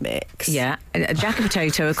soup mix. Yeah, a jacket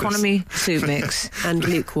potato, economy soup mix. And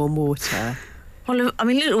lukewarm water. Well, I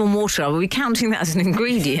mean, lukewarm water, are we counting that as an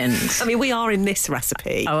ingredient? I mean, we are in this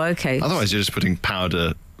recipe. Oh, okay. Otherwise, you're just putting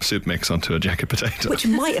powder soup mix onto a jacket potato. Which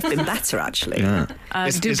might have been better, actually. Yeah.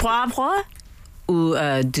 Du poivre ou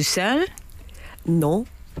du sel? No.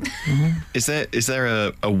 Is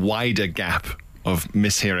there a wider gap of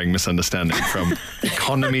mishearing, misunderstanding from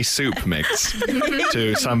economy soup mix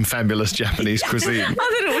to some fabulous Japanese cuisine? I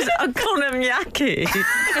thought it was okonomiyaki.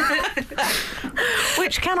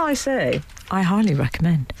 Which, can I say, I highly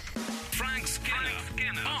recommend. Frank Skinner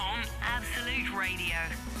on Absolute Radio.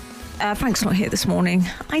 Frank's not here this morning.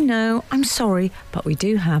 I know, I'm sorry, but we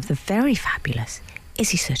do have the very fabulous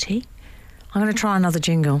Izzy Suttie. I'm going to try another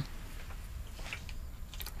jingle.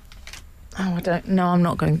 Oh, I don't... No, I'm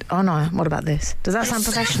not going to... Oh, no. What about this? Does that sound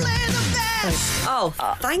professional? Oh,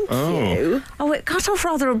 thank you. Oh, it cut off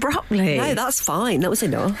rather abruptly. No, that's fine. That was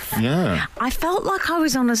enough. Yeah. I felt like I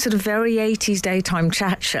was on a sort of very 80s daytime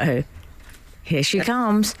chat show. Here she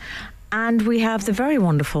comes. And we have the very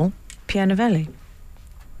wonderful Pierre Novellie.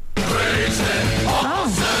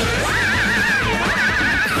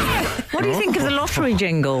 What do you think of the lottery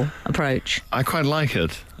jingle approach? I quite like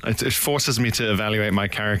it. It forces me to evaluate my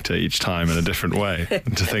character each time in a different way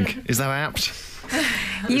and to think, is that apt?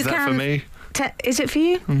 Is that for me? Is it for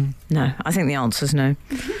you? No, I think the answer's no.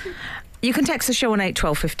 You can text the show on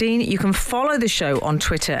 81215. You can follow the show on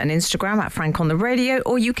Twitter and Instagram at Frank on the Radio,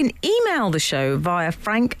 or you can email the show via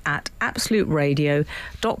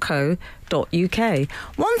frank@absoluteradio.co.uk.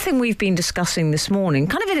 One thing we've been discussing this morning,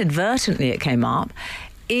 kind of inadvertently it came up,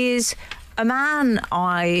 is a man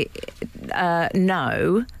I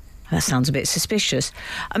know. That sounds a bit suspicious.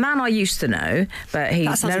 A man I used to know, but he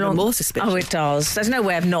That sounds even more suspicious. Oh, it does. There's no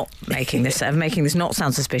way of not making this not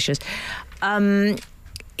sound suspicious.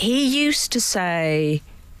 He used to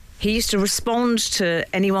respond to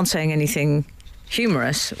anyone saying anything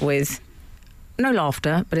humorous with no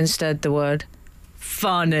laughter, but instead the word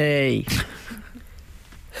funny.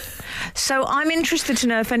 So I'm interested to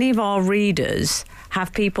know if any of our readers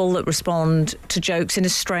have people that respond to jokes in a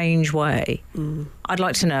strange way. I'd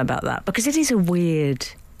like to know about that, because it is a weird...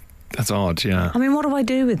 That's odd, yeah. I mean, what do I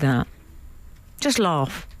do with that? Just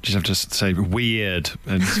laugh. Just have to say weird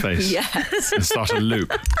in his face. Yes. And start a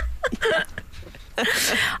loop.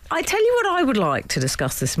 I tell you what I would like to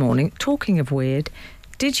discuss this morning. Talking of weird,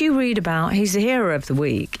 did you read about... He's the hero of the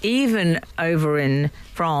week. Even over in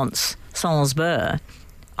France, Salzburg,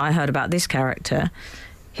 I heard about this character.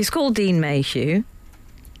 He's called Dean Mayhew.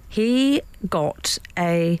 He got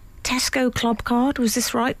a Tesco Clubcard, was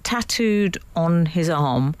this right, tattooed on his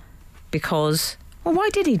arm because... Well, why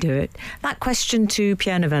did he do it? That question to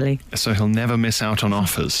Pierre Novellie. So he'll never miss out on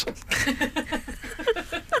offers.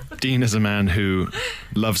 Dean is a man who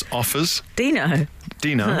loves offers. Dino.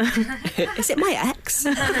 Is it my ex?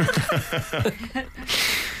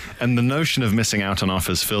 And the notion of missing out on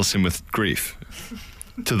offers fills him with grief.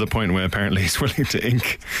 To the point where apparently he's willing to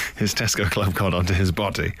ink his Tesco Clubcard onto his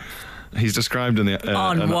body. He's described in the...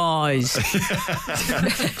 Unwise.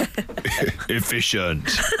 Efficient.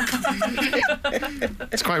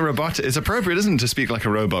 It's quite robotic. It's appropriate, isn't it, to speak like a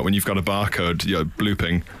robot when you've got a barcode you're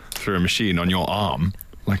blooping through a machine on your arm,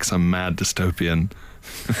 like some mad dystopian...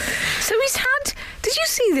 So he's had... Did you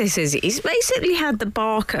see this, Izzy? He's basically had the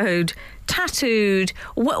barcode tattooed...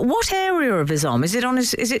 What area of his arm? Is it on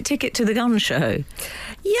his... Is it ticket to the gun show?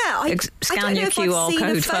 Yeah, I Scan don't know your if QR I've seen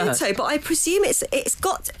code the photo, first. but I presume it's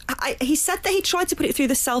got... he said that he tried to put it through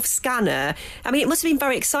the self-scanner. I mean, it must have been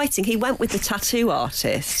very exciting. He went with the tattoo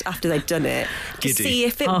artist after they'd done it to Giddy. see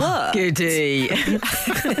if it worked. Giddy.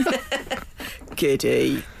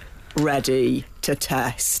 Giddy. Ready to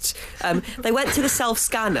test. They went to the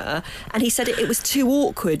self-scanner and he said it was too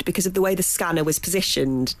awkward because of the way the scanner was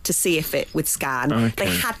positioned to see if it would scan. Okay.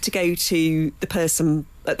 They had to go to the person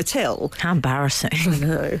at the till. How embarrassing.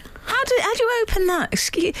 No. How do you open that?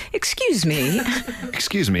 Excuse me.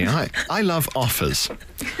 Excuse me, I love offers.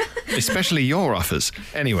 Especially your offers.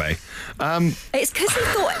 Anyway, It's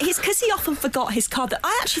because he often forgot his card. That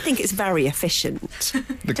I actually think it's very efficient.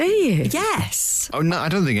 Do you? Yes. oh no, I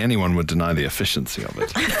don't think anyone would deny the efficiency of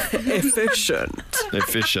it. Efficient.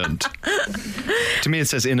 Efficient. To me, it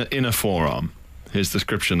says in a forearm. His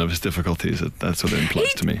description of his difficulties, that's what it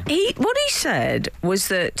implies to me. What he said was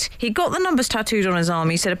that he got the numbers tattooed on his arm.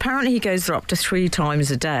 He said apparently he goes there up to 3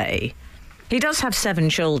 times a day. He does have 7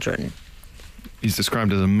 children. He's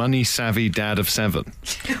described as a money-savvy dad of 7.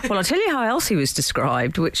 Well, I'll tell you how else he was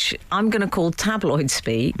described, which I'm going to call tabloid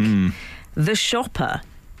speak, the shopper.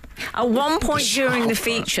 At one point during the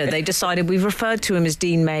feature, they decided we've referred to him as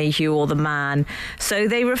Dean Mayhew or the man, so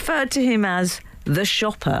they referred to him as The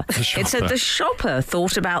Shopper. It said the shopper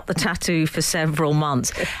thought about the tattoo for several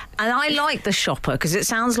months. And I like the shopper because it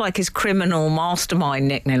sounds like his criminal mastermind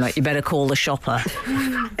nickname, like you better call the shopper.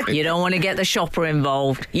 You don't want to get the shopper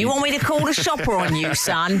involved. You want me to call the shopper on you,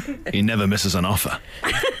 son? He never misses an offer.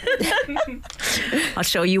 I'll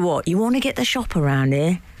show you what. You want to get the shopper around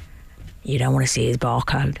here? You don't want to see his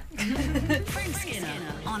barcode. Frank Skinner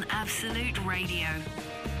on Absolute Radio.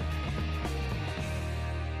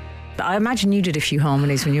 I imagine you did a few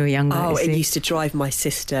harmonies when you were younger. Oh, it used to drive my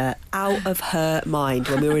sister out of her mind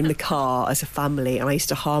when we were in the car as a family, and I used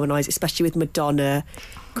to harmonise, especially with Madonna,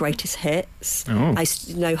 Greatest Hits. Oh. I used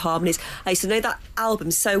to know harmonies. I used to know that album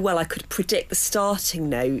so well I could predict the starting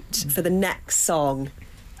note for the next song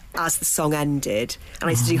as the song ended. And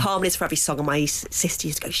I used to do harmonies for every song, and my sister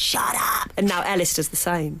used to go, "Shut up!" And now Ellis does the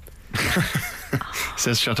same.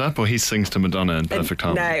 Says shut up, or he sings to Madonna in perfect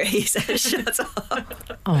harmony? No, he says shut up.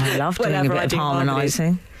 Oh, I love doing a Whenever I bit of do harmonies.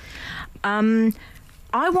 harmonising.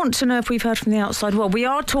 I want to know if we've heard from the outside world. We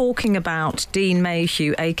are talking about Dean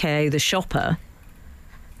Mayhew, a.k.a. The Shopper,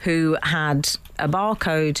 who had a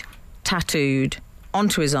barcode tattooed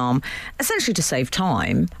onto his arm, essentially to save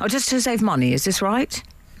time, or just to save money. Is this right?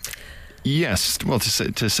 Yes, well,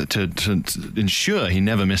 to ensure he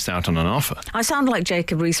never missed out on an offer. I sound like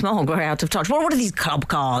Jacob Rees-Mogg, very out of touch. What are these club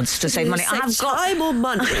cards to save money? Save time or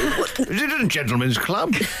money? Is it a gentleman's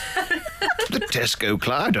club? The Tesco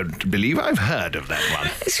Club? I don't believe I've heard of that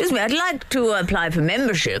one. Excuse me, I'd like to apply for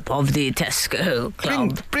membership of the Tesco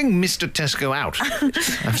Club. Bring Mr. Tesco out. I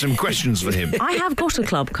have some questions for him. I have got a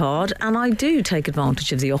club card, and I do take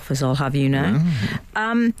advantage of the offers, I'll have you know.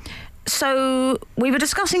 So we were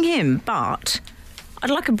discussing him, but I'd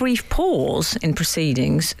like a brief pause in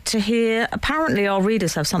proceedings to hear, apparently our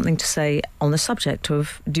readers have something to say on the subject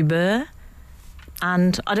of du beurre.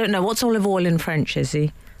 And I don't know, what's olive oil in French, is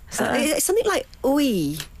he? It's something like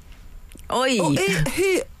oil. Oi. Oil.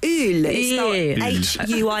 It's Yeah.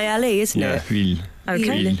 Huile, isn't it? Huile.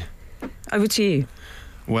 Okay. Huile. Over to you.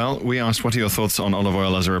 Well, we asked, what are your thoughts on olive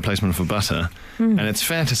oil as a replacement for butter? And it's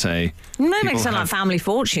fair to say... They make people it sound like have- family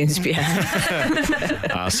fortunes, Pierre.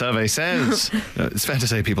 Our survey says it's fair to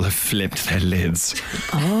say people have flipped their lids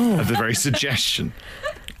at the very suggestion.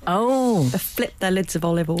 Oh, They flip their lids of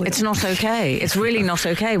olive oil. it's not okay. It's really not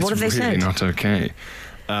okay. What have they It's really said? not okay.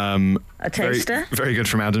 A taster? Very good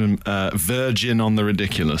from Adam. Virgin on the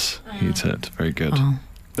ridiculous, he said. Very good.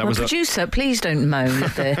 That Well, was producer, please don't moan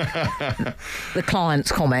at the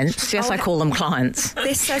clients' comments. Yes, I call them clients.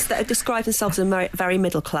 This says that they describe themselves as a very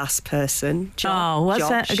middle-class person. Oh, what's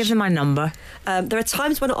that? Give them my number. There are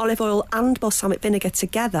times when olive oil and balsamic vinegar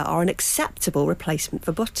together are an acceptable replacement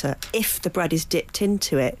for butter if the bread is dipped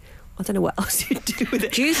into it. I don't know what else you'd do with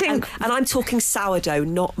it. Do you think- And I'm talking sourdough,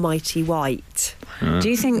 not Mighty White. Do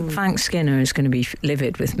you think Frank Skinner is going to be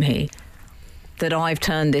livid with me that I've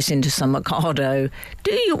turned this into some Mikado?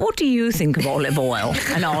 What do you think of olive oil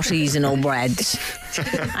and artisanal breads?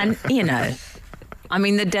 And, you know, I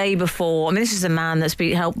mean, the day before, I mean, this is a man that's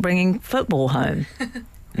helped bringing football home.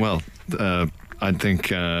 Well, I think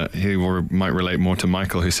he might relate more to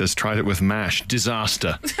Michael, who says, tried it with mash.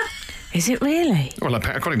 Disaster. Is it really? Well,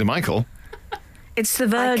 according to Michael, It's the I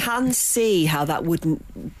verge. can see how that wouldn't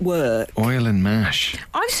work. oil and mash.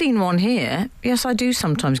 I've seen one here. Yes, I do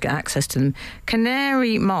sometimes get access to them.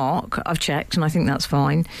 Canary Mark, I've checked, and I think that's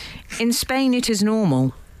fine. In Spain, it is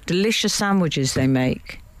normal. Delicious sandwiches they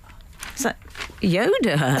make. Is that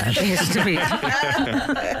Yoda appears to be?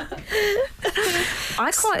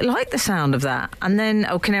 I quite like the sound of that. And then,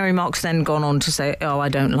 Canary Mark's then gone on to say, I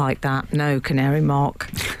don't like that. No, Canary Mark.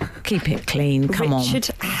 Keep it clean. Come on.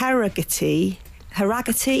 Richard Haragati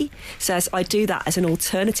says, I do that as an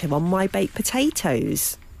alternative on my baked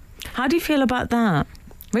potatoes. How do you feel about that?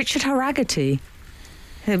 Richard Haragati.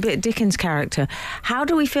 A bit Dickens character. How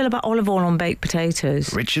do we feel about olive oil on baked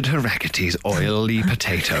potatoes? Richard Haragati's oily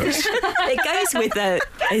potatoes. It goes with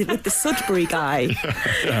the Sudbury guy.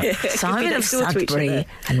 Simon of next door to each Sudbury other.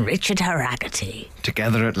 and Richard Haragati.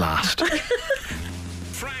 Together at last.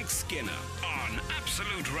 Frank Skinner on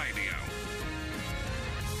Absolute Radio.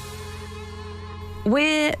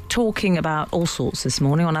 We're talking about all sorts this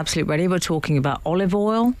morning on Absolute Radio. We're talking about olive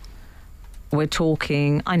oil. We're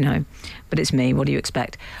talking, I know, but it's me. What do you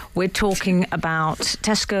expect? We're talking about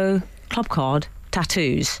Tesco Clubcard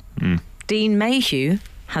tattoos. Dean Mayhew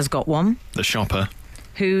has got one, The shopper.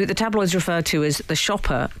 who the tabloids refer to as the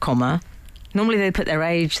shopper, comma. Normally they put their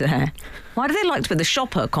age there. Why do they like to put the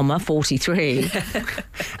shopper, comma, 43?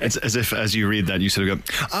 It's as if, as you read that, you sort of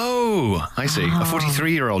go, oh, I see, a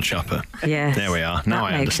 43-year-old shopper. Yes. There we are. Now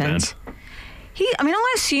That I makes understand. sense.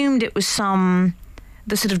 I assumed it was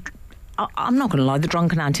the sort of I'm not going to lie, the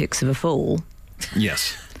drunken antics of a fool.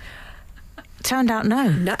 Yes. Turned out no.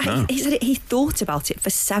 No, he said he thought about it for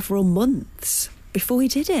several months before he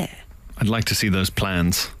did it. I'd like to see those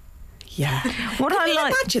plans. Yeah. What Can I you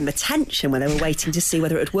like. imagine the tension when they were waiting to see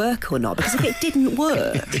whether it would work or not? Because if it didn't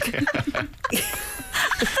work,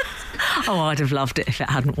 Oh, I'd have loved it if it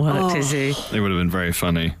hadn't worked, Izzy. It would have been very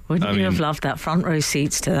funny. Wouldn't you have loved that front row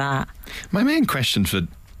seats to that? My main question for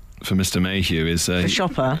Mr. Mayhew is... The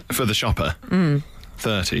shopper. For the shopper,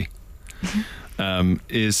 30,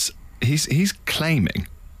 is he's claiming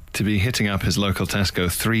to be hitting up his local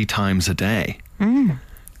Tesco 3 times a day. Can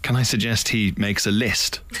I suggest he makes a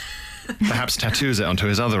list? Perhaps tattoos it onto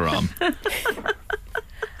his other arm.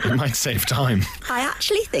 It might save time. I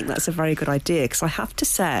actually think that's a very good idea, because I have to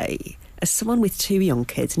say, as someone with 2 young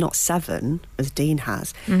kids, not 7, as Dean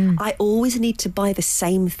has, I always need to buy the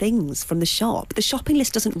same things from the shop. The shopping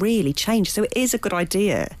list doesn't really change, so it is a good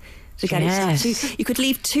idea to get Yes. it tattooed. You could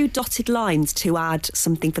leave 2 dotted lines to add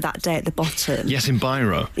something for that day at the bottom. Yes, in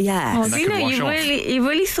biro. Yes. Oh, that you could know, wash you off.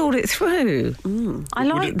 really thought it through. I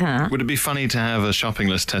like that. Would it be funny to have a shopping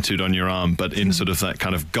list tattooed on your arm, but in sort of that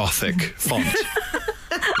kind of gothic font?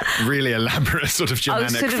 Really elaborate sort of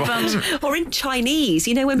Germanic sort of, font. Or in Chinese,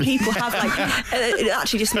 you know, when people have it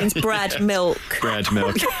actually just means bread, milk. Bread,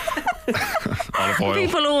 milk, olive oil.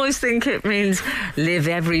 People always think it means live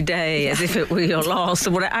every day as if it were your last,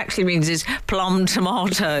 and what it actually means is plum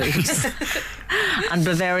tomatoes and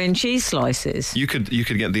Bavarian cheese slices. You could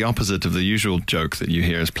get the opposite of the usual joke that you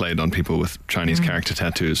hear is played on people with Chinese character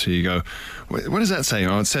tattoos. So you go, what does that say?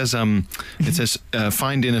 Oh, it says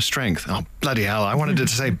find inner strength. Oh, bloody hell! I wanted it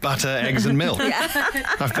to say butter, eggs, and milk.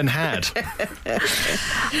 I've been had.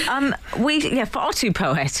 Far too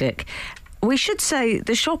poetic. We should say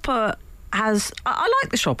the shopper has. I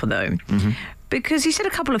like the shopper though, because he said a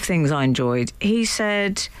couple of things I enjoyed. He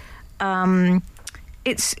said,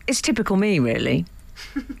 "It's typical me, really."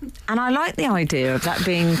 And I like the idea of that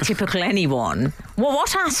being typical anyone. Well,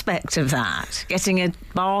 what aspect of that, getting a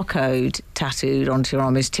barcode tattooed onto your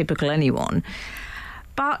arm, is typical anyone?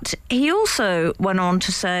 But he also went on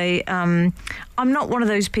to say, I'm not one of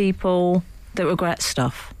those people that regrets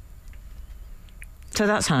stuff. So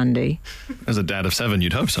that's handy. As a dad of 7,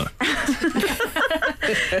 you'd hope so.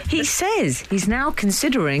 He says he's now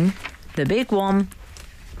considering the big one,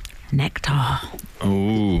 nectar.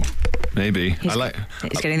 Oh, maybe. He's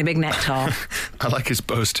getting the big nectar. I like his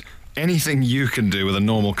boast. Anything you can do with a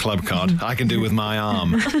normal club card, I can do with my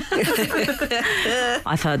arm.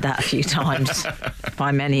 I've heard that a few times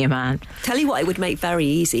by many a man. Tell you what, it would make very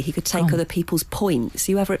easy. He could take other people's points.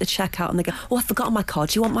 You ever at the checkout and they go, "Oh, I've forgotten my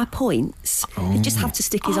card. Do you want my points?" He'd just have to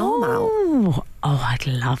stick his arm out. Oh, I'd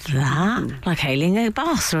love that. Like hailing a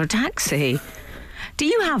bus or a taxi. Do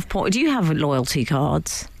you have loyalty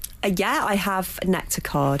cards? Yeah, I have a Nectar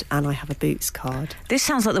card and I have a Boots card. This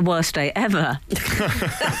sounds like the worst day ever.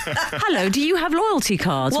 Hello, do you have loyalty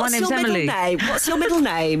cards? What's My name's your Emily. middle name? What's your middle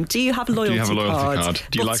name? Do you have a loyalty card?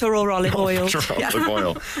 Do you Butter or olive oil? Butter or olive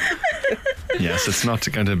oil. Yes, it's not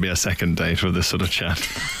going to be a second date with this sort of chat.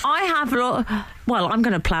 I have... Well, I'm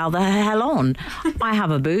going to plough the hell on. I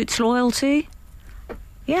have a Boots loyalty.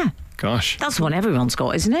 Yeah. Gosh. That's one everyone's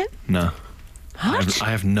got, isn't it? No. What?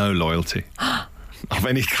 I have no loyalty. Of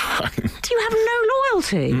any kind. Do you have no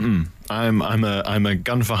loyalty? Mm-mm. I'm a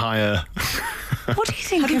gun for hire. What do you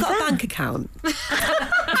think Have you of got that? a bank account?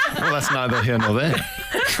 Well, that's neither here nor there.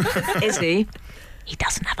 Is he? He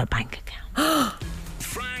doesn't have a bank account.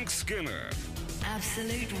 Frank Skinner.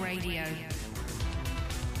 Absolute Radio.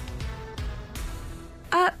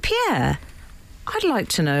 Pierre, I'd like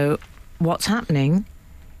to know what's happening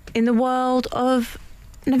in the world of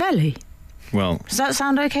Novellie. Well, Does that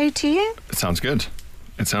sound okay to you? it sounds good.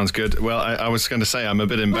 It sounds good. Well, I was going to say I'm a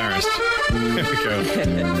bit embarrassed. Here we go.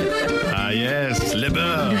 Yes, le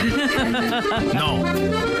beurre. No,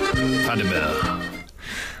 pas de beurre.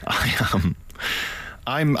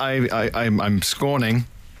 I'm scorning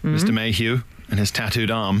Mr. Mayhew and his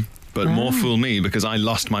tattooed arm, but more fool me because I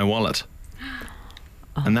lost my wallet.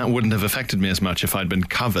 And that wouldn't have affected me as much if I'd been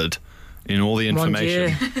covered in all the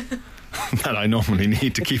information that I normally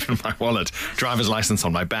need to keep in my wallet. Driver's license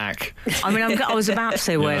on my back. I mean, I was about to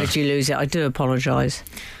say, where did you lose it? I do apologise.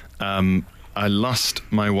 I lost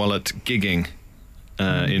my wallet gigging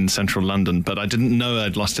in central London, but I didn't know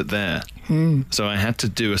I'd lost it there. So I had to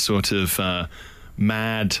do a sort of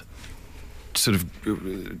mad sort of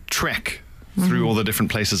trek through all the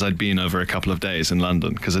different places I'd been over a couple of days in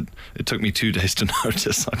London, because it took me 2 days to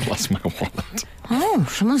notice I'd lost my wallet. Oh,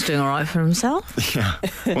 someone's doing all right for himself. Yeah.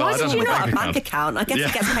 Well, Why I don't did you have not have a bank account? I guess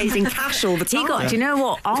he gets paid in cash all the time. Do you know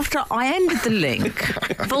what? After I ended the link,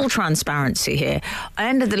 full transparency here, I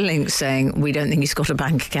ended the link saying we don't think he's got a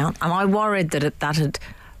bank account, and I worried that that had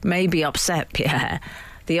maybe upset Pierre.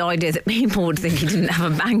 The idea that people would think he didn't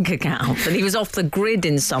have a bank account, that he was off the grid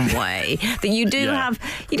in some way. That you do have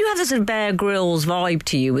this sort of Bear Grylls vibe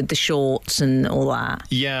to you with the shorts and all that.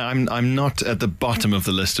 Yeah, I'm not at the bottom of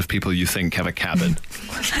the list of people you think have a cabin.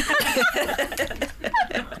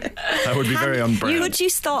 That would be very on brand. Would you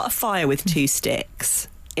start a fire with 2 sticks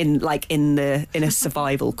in a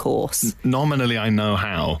survival course? Nominally, I know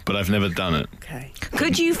how, but I've never done it. Okay.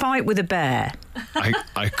 Could you fight with a bear?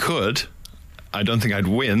 I could. I don't think I'd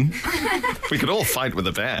win. We could all fight with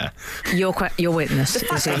a bear. Your witness. The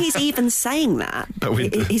fact that he's even saying that, But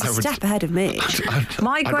he's a step ahead of me.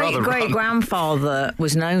 My I'd rather run. great-grandfather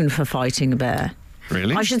was known for fighting a bear.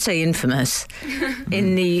 Really? I should say infamous.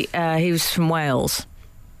 He was from Wales.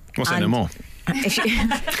 We'll say no And more.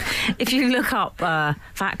 If you look up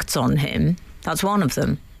facts on him, that's one of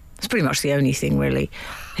them. It's pretty much the only thing, really.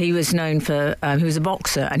 He was known for, he was a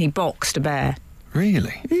boxer, and he boxed a bear.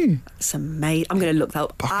 Really? It's amazing. I'm going to look that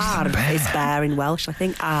up. Boxed a bear. Is bear in Welsh, I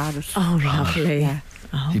think. Arf. Oh, lovely. Yeah.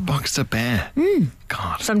 He boxed a bear.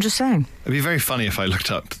 God. So I'm just saying. It'd be very funny if I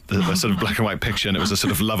looked up the sort of black and white picture and it was a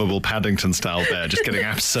sort of lovable Paddington-style bear just getting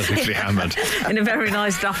absolutely hammered. In a very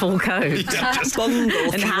nice duffel coat. Just Bungle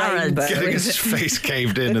And through Harrods. rainbow. getting his face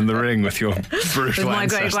caved in the ring with your brutal With my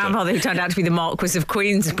ancestor. great-grandfather who turned out to be the Marquis of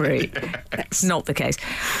Queensbury. It's not the case.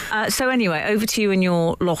 So anyway, over to you and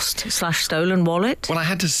your lost/stolen wallet. Well, I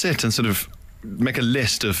had to sit and sort of make a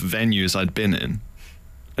list of venues I'd been in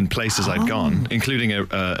and places I'd gone, including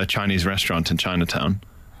a Chinese restaurant in Chinatown.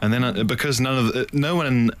 And then because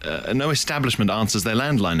no establishment answers their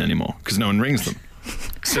landline anymore because no one rings them.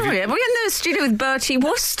 Sorry, we're in the studio with Bertie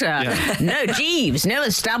Wooster. Yeah. No, Jeeves, no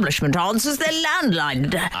establishment answers their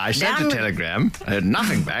landline. I sent a telegram. I heard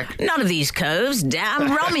nothing back. None of these coves.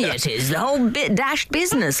 Damn rummy it is. The whole dashed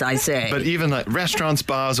business, I say. But even like restaurants,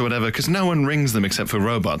 bars or whatever, because no one rings them except for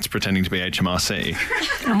robots pretending to be HMRC.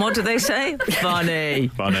 And what do they say? Funny.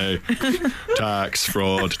 Funny. Tax,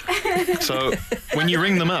 fraud. So when you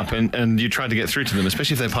ring them up and you try to get through to them,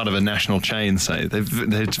 especially if they're part of a national chain, say, they're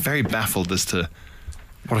very baffled as to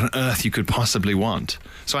what on earth you could possibly want.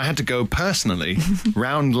 So I had to go personally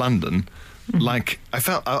round London. Like,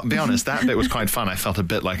 I'll be honest, that bit was quite fun. I felt a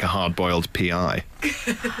bit like a hard-boiled PI.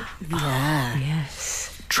 Yeah.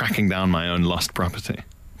 Yes. Tracking down my own lost property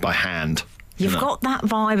by hand. You've got that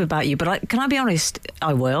vibe about you, but can I be honest?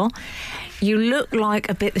 I will. You look like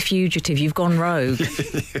a bit the fugitive. You've gone rogue.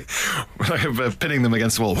 Pinning them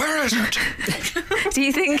against the wall. Where is it? Do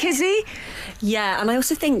you think, is he? Yeah, and I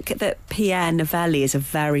also think that Pierre Novellie is a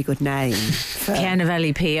very good name. Pierre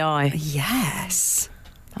Novellie, P.I. Yes.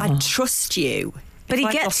 I trust you. But If he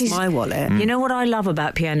I'd gets lost his... my wallet. You know what I love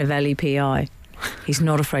about Pierre Novellie, P.I.? He's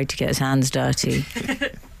not afraid to get his hands dirty.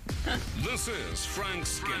 This is Frank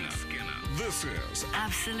Skinner. This is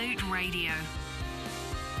Absolute Radio.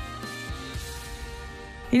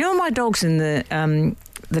 You know, my dogs in the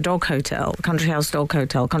dog hotel, Country Dog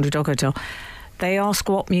Hotel, they ask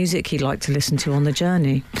what music he'd like to listen to on the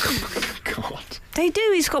journey. God. They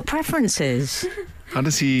do. He's got preferences. How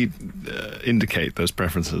does he indicate those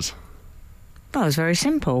preferences? Well, it's very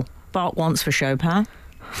simple. Bark once for Chopin,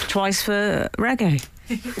 twice for reggae.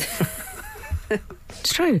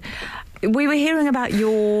 It's true. We were hearing about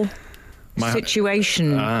your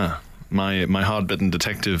situation. My hard-bitten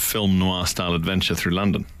detective film noir style adventure through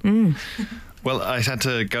London. Well, I had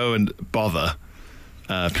to go and bother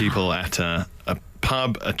people at a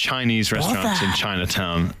pub, a Chinese restaurant in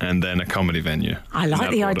Chinatown, and then a comedy venue. I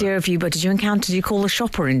like the idea of you, but did you call the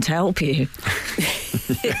shopper in to help you?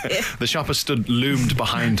 The shopper loomed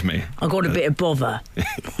behind me. I got a bit of bother.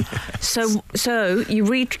 So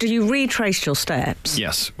did you retrace your steps?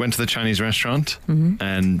 Yes, went to the Chinese restaurant,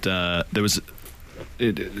 and there was...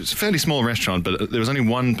 It was a fairly small restaurant, but there was only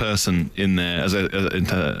one person in there as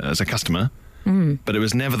a customer. But it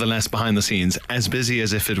was nevertheless behind the scenes as busy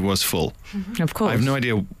as if it was full. Of course. I have no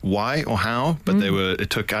idea why or how, but they were.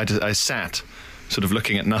 I sat, sort of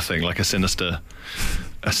looking at nothing, like a sinister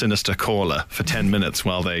caller for 10 minutes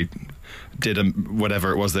while they did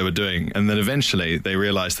whatever it was they were doing, and then eventually they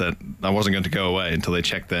realised that I wasn't going to go away until they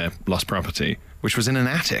checked their lost property, which was in an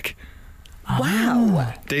attic.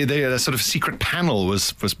 Wow. A sort of secret panel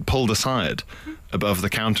was pulled aside above the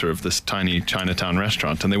counter of this tiny Chinatown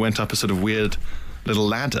restaurant, and they went up a sort of weird little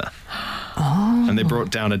ladder. Oh. And they brought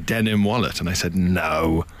down a denim wallet, and I said,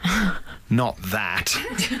 no, not that.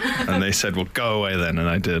 And they said, well, go away then, and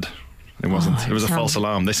I did. It wasn't. It was a false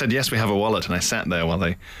alarm. They said, yes, we have a wallet, and I sat there while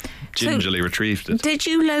they gingerly retrieved it. Did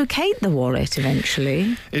you locate the wallet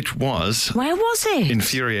eventually? It was. Where was it?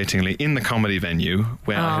 Infuriatingly, in the comedy venue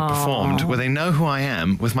where I had performed, where they know who I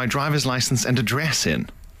am with my driver's license and address in.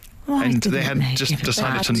 Why and did they had just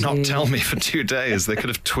decided to not tell me for 2 days. They could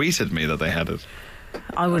have tweeted me that they had it.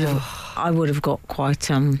 I would have got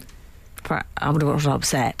quite I would have got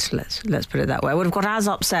upset. Let's put it that way. I would have got as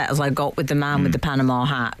upset as I got with the man with the Panama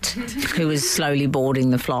hat, who was slowly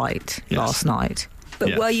boarding the flight last night.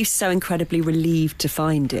 But were you so incredibly relieved to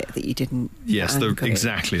find it that you didn't? Yes,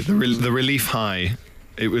 exactly. The relief high.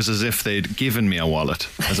 It was as if they'd given me a wallet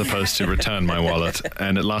as opposed to return my wallet,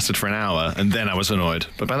 and it lasted for an hour, and then I was annoyed.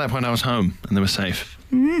 But by that point, I was home, and they were safe.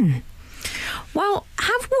 Well,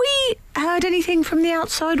 have we heard anything from the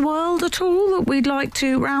outside world at all that we'd like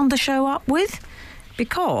to round the show up with?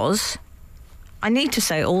 Because I need to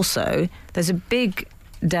say also, there's a big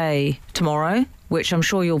day tomorrow, which I'm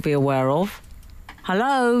sure you'll be aware of.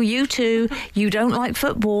 Hello, you two. You don't like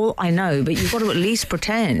football, I know, but you've got to at least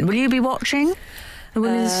pretend. Will you be watching the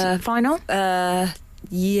women's final?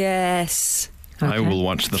 Yes. Okay. I will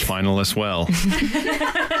watch the final as well.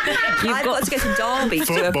 I've got to go to Derby to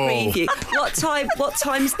do a preview. What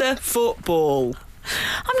time's the football?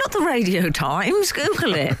 I'm not the Radio Times.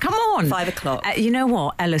 Google it. Come on. 5 o'clock. You know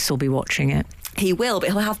what? Ellis will be watching it. He will, but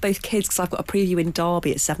he'll have both kids because I've got a preview in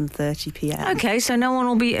Derby at 7:30 p.m. Okay, so no one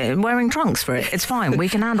will be wearing trunks for it. It's fine. We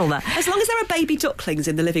can handle that. As long as there are baby ducklings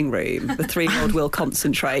in the living room, the 3-year-old will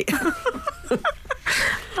concentrate.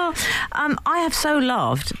 I have so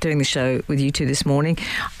loved doing the show with you two this morning.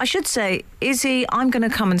 I should say, Izzy, I'm going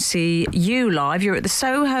to come and see you live. You're at the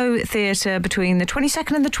Soho Theatre between the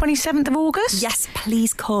 22nd and the 27th of August. Yes,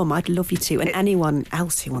 please come. I'd love you to. And anyone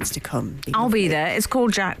else who wants to come. I'll be there. It's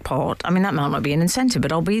called Jackpot. I mean, that might not be an incentive,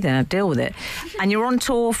 but I'll be there. Deal with it. And you're on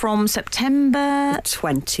tour from September... The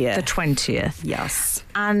 20th. The 20th. Yes.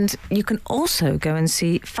 And you can also go and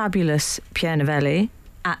see fabulous Pierre Novellie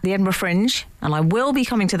at the Edinburgh Fringe, and I will be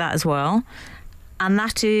coming to that as well. And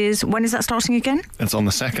that is, when is that starting again? It's on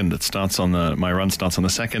the 2nd. It starts on my run starts on the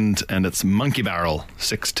 2nd, and it's Monkey Barrel,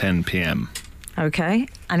 6:10 p.m. Okay,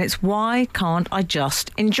 and it's Why Can't I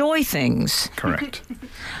Just Enjoy Things? Correct.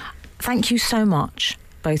 Thank you so much,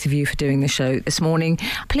 both of you, for doing the show this morning.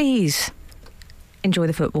 Please enjoy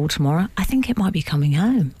the football tomorrow. I think it might be coming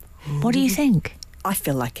home. What do you think? I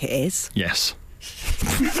feel like it is. Yes.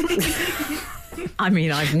 I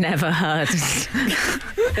mean, I've never heard.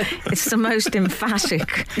 It's the most emphatic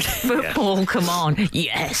football command.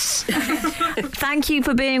 Yes. Thank you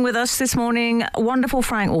for being with us this morning. Wonderful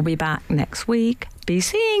Frank will be back next week. Be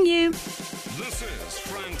seeing you. This is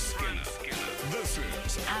Frank Skinner. This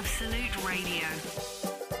is Absolute Radio.